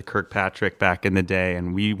good friends with Kirkpatrick back in the day,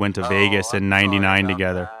 and we went to Vegas in I'm sorry '99 about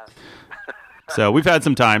together. that. So we've had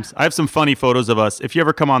some times. I have some funny photos of us. If you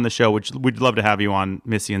ever come on the show, which we'd love to have you on,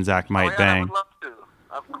 Missy and Zach Might Oh, yeah, I Bang. would love to.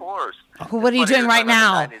 Of course. Well, what are you Funny doing as right I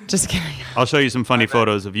now? was Just kidding. I'll show you some funny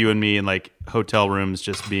photos of you and me in like hotel rooms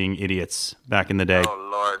just being idiots back in the day. Oh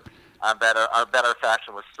Lord, our better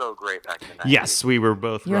fashion was so great back in the 90s. Yes, we were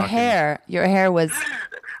both Your rocking. hair was.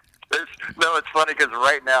 It's funny because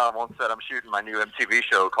right now I'm on set. I'm shooting my new MTV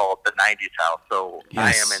show called The 90s House. So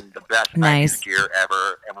Yes. I am in the best Nice. 90s gear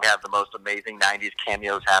ever, and we have the most amazing 90s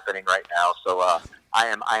cameos happening right now. So I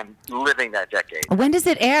am living that decade. When does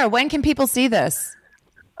it air? When can people see this?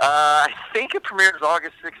 I think it premieres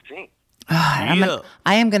August 16th. Yeah.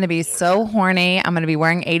 I am going to be so horny. I'm going to be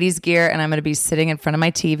wearing 80s gear, and I'm going to be sitting in front of my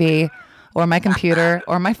TV or my computer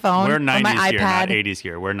or my phone We're or my 90s gear, not iPad. 80s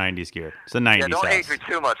gear. We're 90s gear. It's a 90s Yeah, don't house. hate me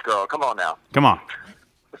too much, girl. Come on now. Come on.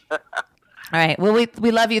 All right. Well,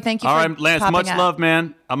 we love you. Thank you. All for right, Lance. popping Much up. love,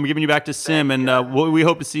 man. I'm giving you back to Sim, and we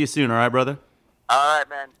hope to see you soon. All right, brother. All right,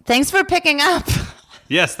 man. Thanks for picking up.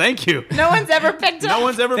 Yes, thank you. No one's ever picked up. No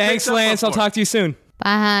one's ever. Thanks, picked up Lance. I'll before. talk to you soon. Bye,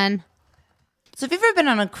 hon. So if you've ever been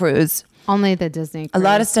on a cruise, Only the Disney a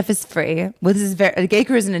lot of cruise. stuff is free. Well, this is a gay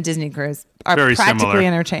cruise and a Disney cruise are Very practically similar.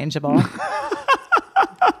 interchangeable.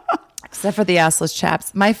 Except for the assless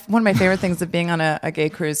chaps. One of my favorite things of being on a gay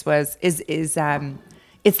cruise is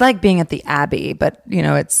it's like being at the Abbey, but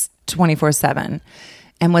it's 24/7.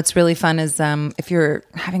 And what's really fun is if you're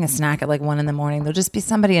having a snack at like 1 a.m, there'll just be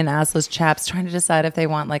somebody in assless chaps trying to decide if they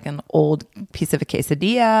want like an old piece of a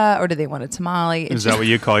quesadilla or do they want a tamale. Is that what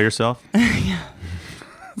you call yourself? Yeah.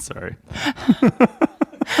 Sorry.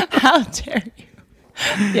 How dare you?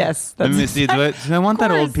 Yes. Let me see. Do I want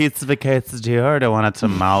that old pizza of quesadilla or do I want a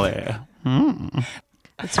tamale?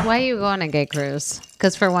 It's why you go on a gay cruise.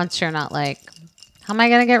 Because for once you're not like, how am I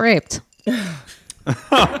going to get raped?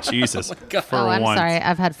 Oh, Jesus. For I'm once. sorry.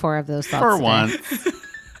 I've had 4 of those thoughts For today. once.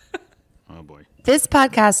 Oh, boy. This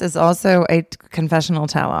podcast is also a confessional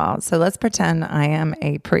tell-all. So let's pretend I am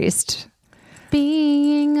a priest.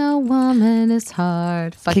 Being a woman is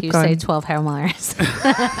hard. Fuck Keep you, going. say 12 Hail Marys.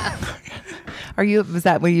 Are you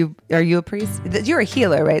a priest? You're a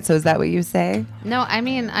healer, right? So is that what you say? No, I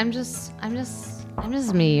mean, I'm just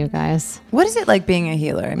me, you guys. What is it like being a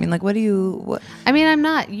healer? I mean, like, what? I mean, I'm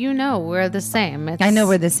not, we're the same. I know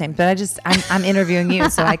we're the same, but I'm interviewing you,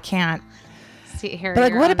 so I can't. Here, But like,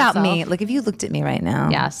 your what own about self. me? Like, if you looked at me right now,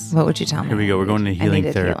 Yes. what would you tell me? Here we go. We're going to healing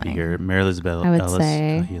needed therapy healing. here. Mary Elizabeth I would Ellis.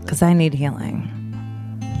 say- Because I need healing.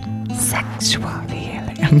 Sexual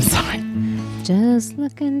healing. I'm sorry. Just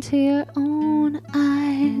look into your own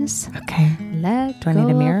eyes. Okay. Let Do I go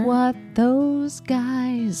need a mirror? of what those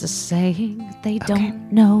guys are saying. They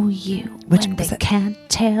don't know you. Which when was they it? can't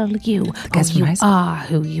tell you guys who from you high school? are,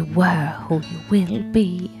 who you were, who you will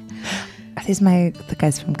be. Are these the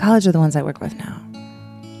guys from college or the ones I work with now?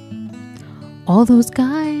 All those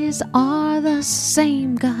guys are the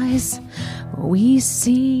same guys. We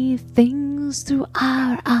see things through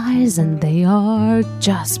our eyes, and they are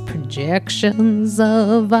just projections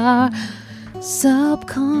of our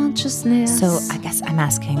subconsciousness. So I guess I'm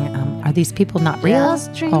asking, are these people not real?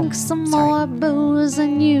 Just drink some sorry. more booze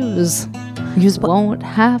and use. Use what? Won't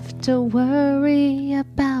have to worry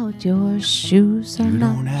about your shoes or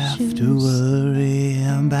not shoes. worry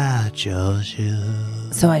about your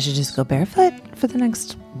shoes. So I should just go barefoot for the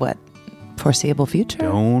next, foreseeable future?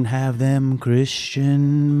 Don't have them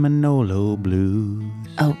Christian Manolo blues.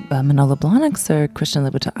 Oh, Manolo Blahniks or Christian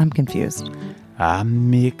Louboutin? I'm confused. I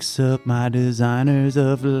mix up my designers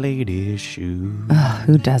of ladies' shoes.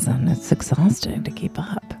 Who doesn't? It's exhausting to keep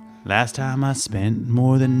up. Last time I spent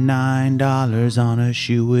more than $9 on a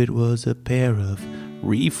shoe, it was a pair of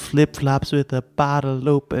reef flip-flops with a bottle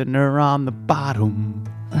opener on the bottom.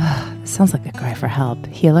 Sounds like a cry for help.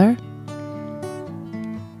 Healer?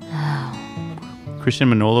 Christian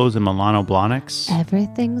Manolos and Milano Blahniks.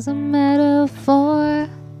 Everything's a metaphor.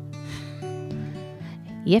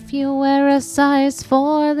 If you wear a size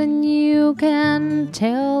 4, then you can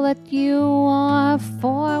tell that you are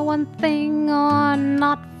for one thing or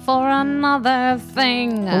not for another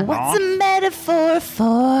thing. What's a metaphor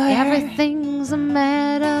for? Everything's a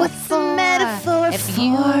metaphor. What's the metaphor If for?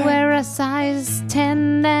 you wear a size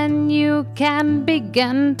 10, then you can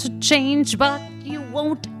begin to change, but you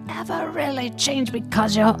won't ever really change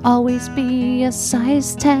because you'll always be a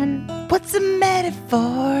size 10. What's a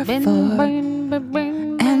metaphor Bin, for? bin, bin,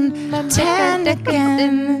 bin, And bin, 10 bin,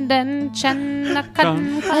 again. bin, chen, a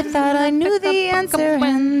cun, I thought I knew the answer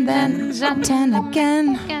and then 10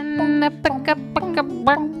 again. can, a pick up, burr,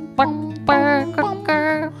 burr, burr,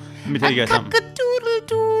 burr. Let me tell you guys something.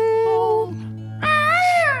 Cock-a-doodle-doo.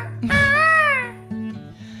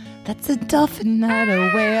 That's a dolphin, not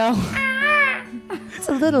a whale. It's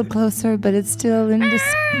a little closer, but it's still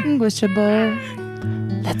indistinguishable.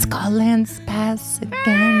 Let's call Lance Pass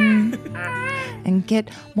again and get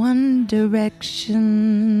One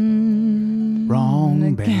Direction. Wrong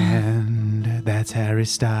again. band. That's Harry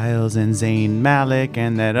Styles and Zayn Malik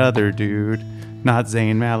and that other dude. Not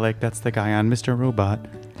Zayn Malik, that's the guy on Mr. Robot.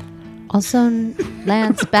 Also,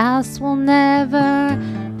 Lance Bass will never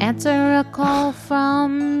answer a call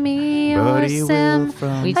from me But or he will Sim.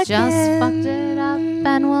 from We just Again. fucked it up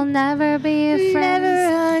and we'll never be friends.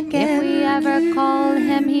 Never again. If we ever call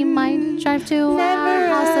him, he might drive to Never our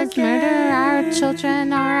houses, again. murder our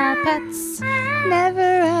children or our pets.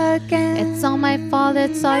 Never again. It's all my fault,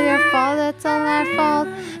 it's all your fault, it's all our fault.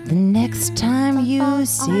 The next time you All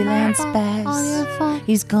see my Lance fault, all your Bass, fault.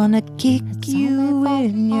 he's gonna kick It's all you my fault,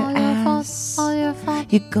 in your all your fault, ass. all your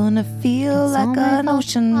You're gonna feel like an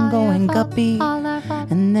ocean going guppy.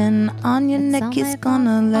 And then on your neck he's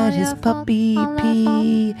gonna let his puppy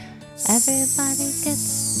pee. Everybody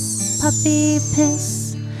gets puppy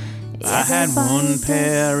piss. I had one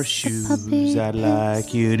pair of shoes. I'd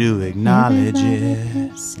like you to acknowledge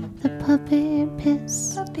it. The puppy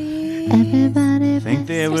piss. Everybody Think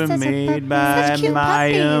they were made by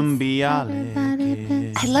Mayim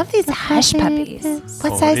Bialik. I love these hush puppies.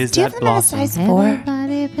 What Oh, size? is Do you have that them in a Blossom? size 4?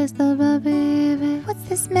 Everybody piss the puppy piss. What's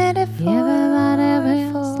this metaphor?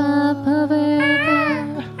 Everybody piss the puppy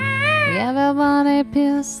piss. Everybody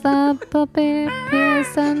piss the puppy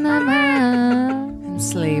piss in the mouth.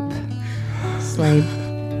 Sleep. Sleep.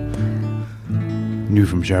 New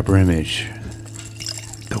from Sharper Image,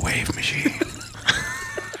 The Wave Machine.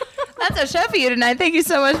 That's our show for you tonight. Thank you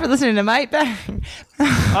so much for listening to Mike Bang.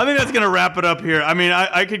 I think that's going to wrap it up here. I mean,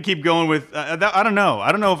 I could keep going with, I don't know.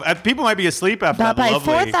 I don't know if people might be asleep after About that by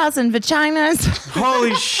lovely. 4,000 vaginas.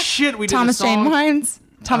 Holy shit, we did Thomas a song. Jane Wines.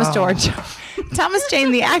 Thomas George. Thomas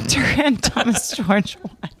Jane the actor and Thomas George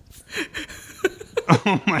Wines.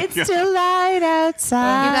 Oh my It's God. still light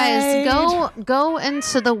outside. You guys, go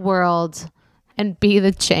into the world and be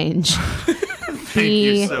the change. Thank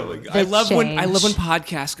you so much. I love when change.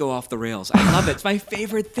 podcasts go off the rails. I love it. It's my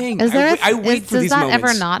favorite thing. Is there? I wait for does these that moments.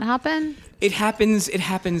 ever not happen? It happens. It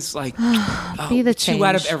happens like Be the 2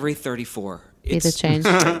 out of change. every 34. Be the change.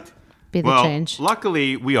 Be the Well, change.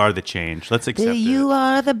 luckily, we are the change. Let's accept You it.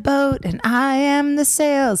 are the boat and I am the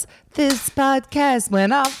sails. This podcast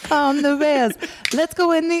went off on the rails. Let's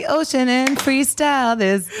go in the ocean and freestyle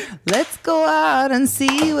this. Let's go out and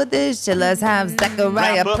see what this shit. Let's have Zachariah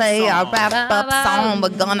Wrap-up play our song. wrap-up song. We're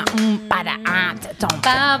gonna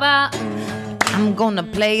I'm gonna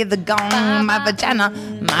play the gong. My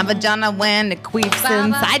vagina when it queefs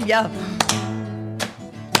inside ya.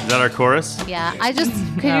 Is that our chorus? Yeah,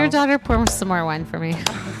 could your daughter pour some more wine for me?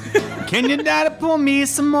 Can your daddy pour me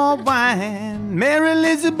some more wine? Mary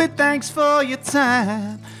Elizabeth, thanks for your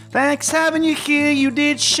time. Thanks having you here, you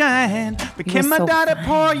did shine. But can my so daughter fine.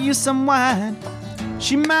 pour you some wine?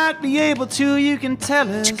 She might be able to, you can tell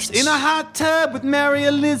us. In a hot tub with Mary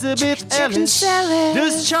Elizabeth Ellis.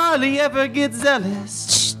 Does Charlie ever get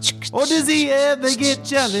zealous? Or does he ever get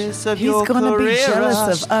jealous of He's your gonna be career?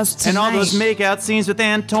 jealous of us And all tonight. those makeout scenes with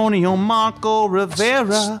Antonio Marco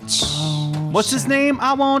Rivera. What's his name?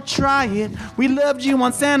 I won't try it. We loved you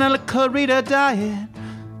on Santa Clarita Diet.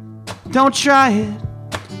 Don't try it.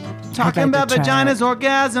 Talking like about to try vaginas,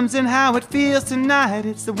 orgasms, and how it feels tonight.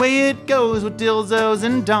 It's the way it goes with dildos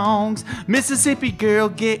and dongs. Mississippi girl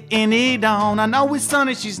getting it on. I know it's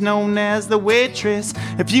sunny, she's known as the waitress.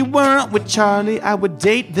 If you weren't with Charlie, I would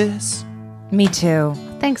date this. Me too.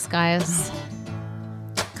 Thanks, guys.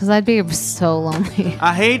 Because I'd be so lonely.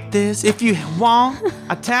 I hate this. If you want,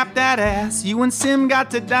 I tap that ass. You and Sim got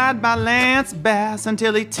to die by Lance Bass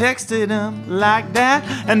until he texted him like that.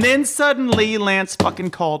 And then suddenly Lance fucking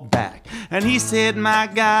called back. And he said, my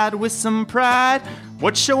God, with some pride.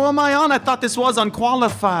 What show am I on? I thought this was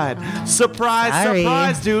Unqualified. Surprise, Sorry.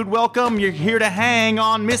 surprise, dude. Welcome. You're here to hang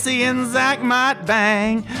on. Missy and Zach might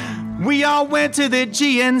bang. We all went to the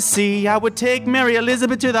GNC. I would take Mary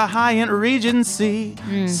Elizabeth to the Hyatt Regency.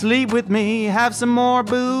 Sleep with me, have some more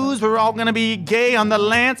booze. We're all gonna be gay on the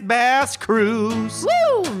Lance Bass cruise.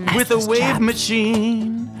 Woo! With a wave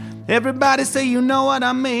machine. Everybody say you know what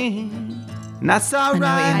I mean. And that's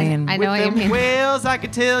alright. mean. I know what you With them mean. whales, I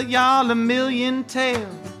could tell y'all a million tales.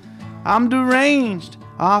 I'm deranged,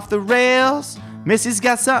 off the rails. Missy's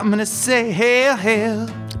got something to say, hell.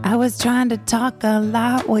 I was trying to talk a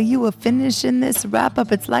lot while you were finishing this wrap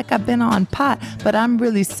up. It's like I've been on pot, but I'm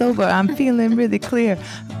really sober. I'm feeling really clear.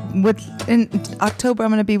 In October, I'm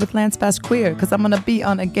going to be with Lance Bass Queer because I'm going to be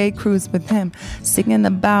on a gay cruise with him, singing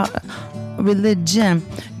about religion,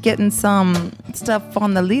 getting some stuff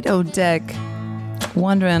on the Lido deck.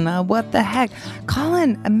 Wondering what the heck.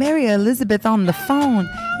 Calling Mary Elizabeth on the phone.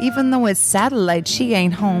 Even though it's satellite, she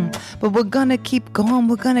ain't home. But we're gonna keep going.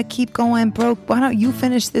 We're gonna keep going broke. Why don't you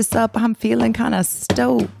finish this up? I'm feeling kind of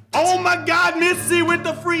stoked. Oh my God, Missy with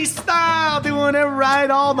the freestyle, doing it right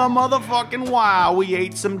all the motherfucking while. We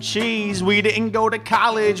ate some cheese, we didn't go to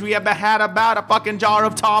college, we had about a fucking jar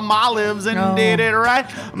of Tom Olives and did it right.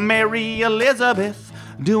 Mary Elizabeth,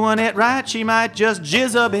 doing it right, she might just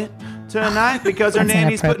jizz a bit tonight because her That's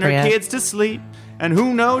nanny's putting her inappropriate. kids to sleep. And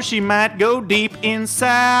who knows, she might go deep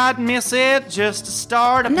inside. Miss it just to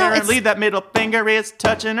start. No, Apparently that middle finger is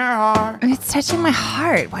touching her heart. It's touching my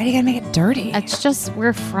heart. Why do you gotta make it dirty? It's just,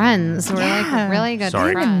 we're friends. We're Yeah. like really good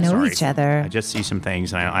Sorry. friends. know Sorry. each other. I just see some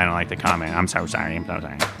things and I don't like to comment. I'm so sorry. I'm so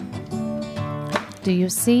sorry. Do you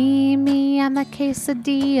see me on the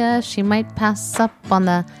quesadilla? She might pass up on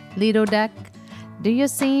the Lido deck. Do you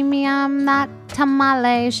see me on that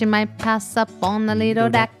tamale? She might pass up on the Lido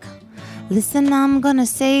deck. Listen, I'm gonna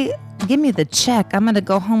say, give me the check. I'm gonna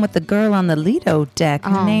go home with the girl on the Lido deck.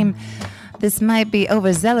 Her name, this might be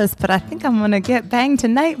overzealous, but I think I'm gonna get banged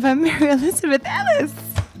tonight by Mary Elizabeth Ellis.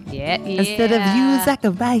 Yeah. Instead of you,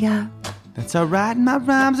 Zachariah. That's alright, my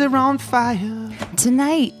rhymes are on fire.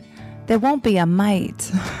 Tonight, there won't be a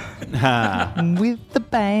mite. With the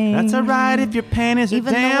bang. That's alright if your panties are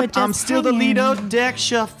Even though we're damp. just I'm still the hanging. Lido deck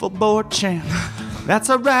shuffleboard champ. That's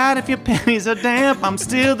alright if your panties are damp. I'm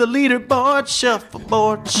still the leaderboard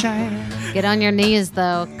shuffleboard champ. Get on your knees,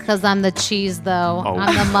 though, because I'm the cheese, though. Oh.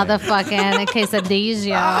 I'm the motherfucking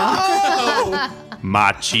quesadilla.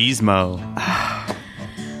 Machismo.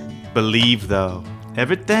 Believe, though,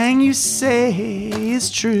 everything you say is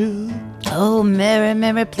true. Oh, Mary,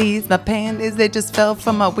 Mary, please. My panties, they just fell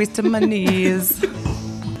from my waist to my knees.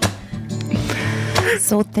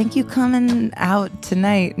 So thank you coming out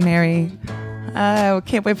tonight, Mary. I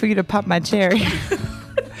can't wait for you to pop my cherry.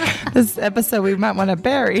 This episode we might want to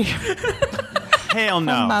bury. Hell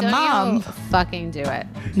no. My Don't mom. you fucking do it.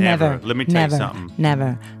 Never. Let me tell you something.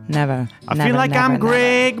 Never. I feel like I'm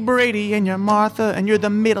Greg Brady and you're Martha and you're the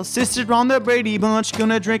middle sister on the Brady Bunch.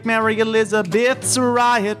 Gonna drink Mary Elizabeth's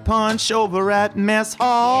riot punch over at Mess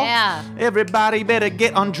Hall. Yeah. Everybody better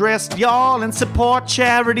get undressed, y'all, and support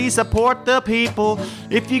charity, support the people.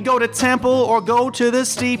 If you go to temple or go to the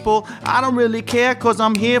steeple, I don't really care cause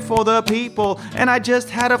I'm here for the people. And I just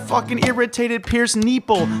had a fucking irritated pierced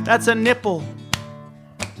nipple. That's a nipple.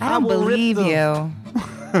 I don't will rip believe them.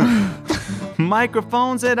 you.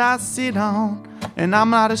 Microphones that I sit on, and I'm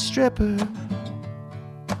not a stripper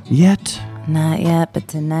yet. Not yet, but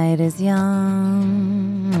tonight is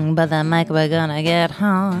young. But the mic, we're gonna get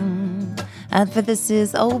hung. After this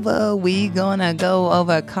is over, we gonna go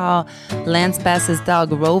over, call Lance Bass's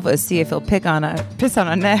dog Rover, see if he'll piss on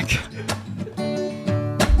her neck.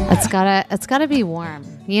 It's gotta be warm.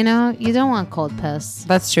 You know, you don't want cold piss.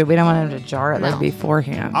 That's true. We don't want him to jar it No. like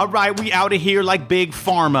beforehand. All right, we out of here like Big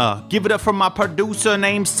Pharma. Give it up for my producer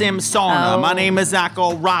named Sim Sarna. Oh. My name is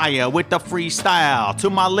Zachariah with the freestyle. To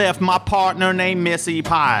my left, my partner named Missy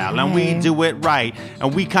Pyle. And we do it right.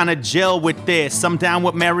 And we kind of gel with this. I'm down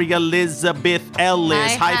with Mary Elizabeth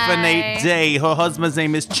Ellis, Hi, hyphenate hi. Day. Her husband's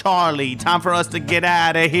name is Charlie. Time for us to get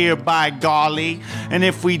out of here, by golly. And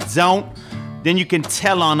if we don't, then you can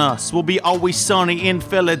tell on us. We'll be Always Sunny in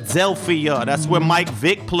Philadelphia. That's where Mike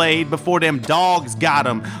Vick played before them dogs got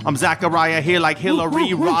him. I'm Zachariah here like Hillary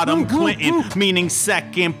Rodham Clinton, meaning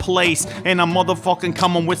second place. And I'm motherfucking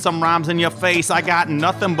coming with some rhymes in your face. I got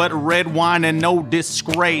nothing but red wine and no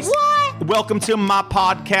disgrace. Welcome to my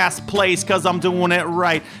podcast place, cause I'm doing it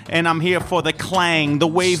right. And I'm here for the clang. The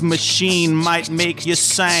wave machine might make you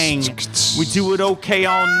sing. We do it okay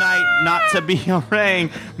all night, not to be a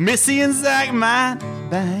ring. Missy and Zach might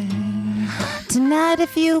bang. Tonight,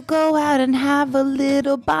 if you go out and have a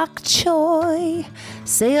little bok choy,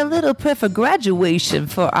 say a little prayer for graduation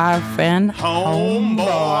for our friend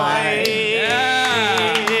Homeboy.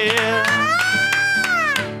 Yeah.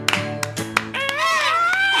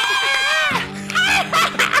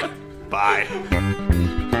 Bye.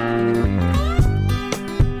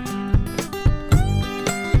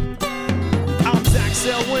 I'm Zach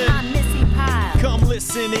Selwyn. I'm Missy Pyle. Come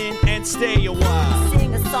listen in and stay a while.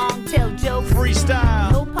 Sing a song, tell jokes.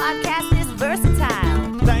 Freestyle. No podcast is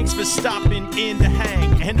versatile. Thanks for stopping in to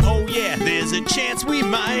hang. And oh yeah, there's a chance we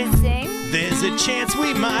might. Sing. There's a chance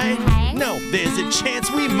we might. Hang. No, there's a chance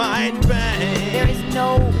we might bang. There is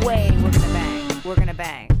no way we're gonna bang. We're gonna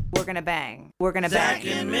bang. We're gonna bang. We're gonna bang.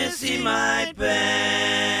 Zach and Missy might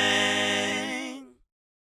bang.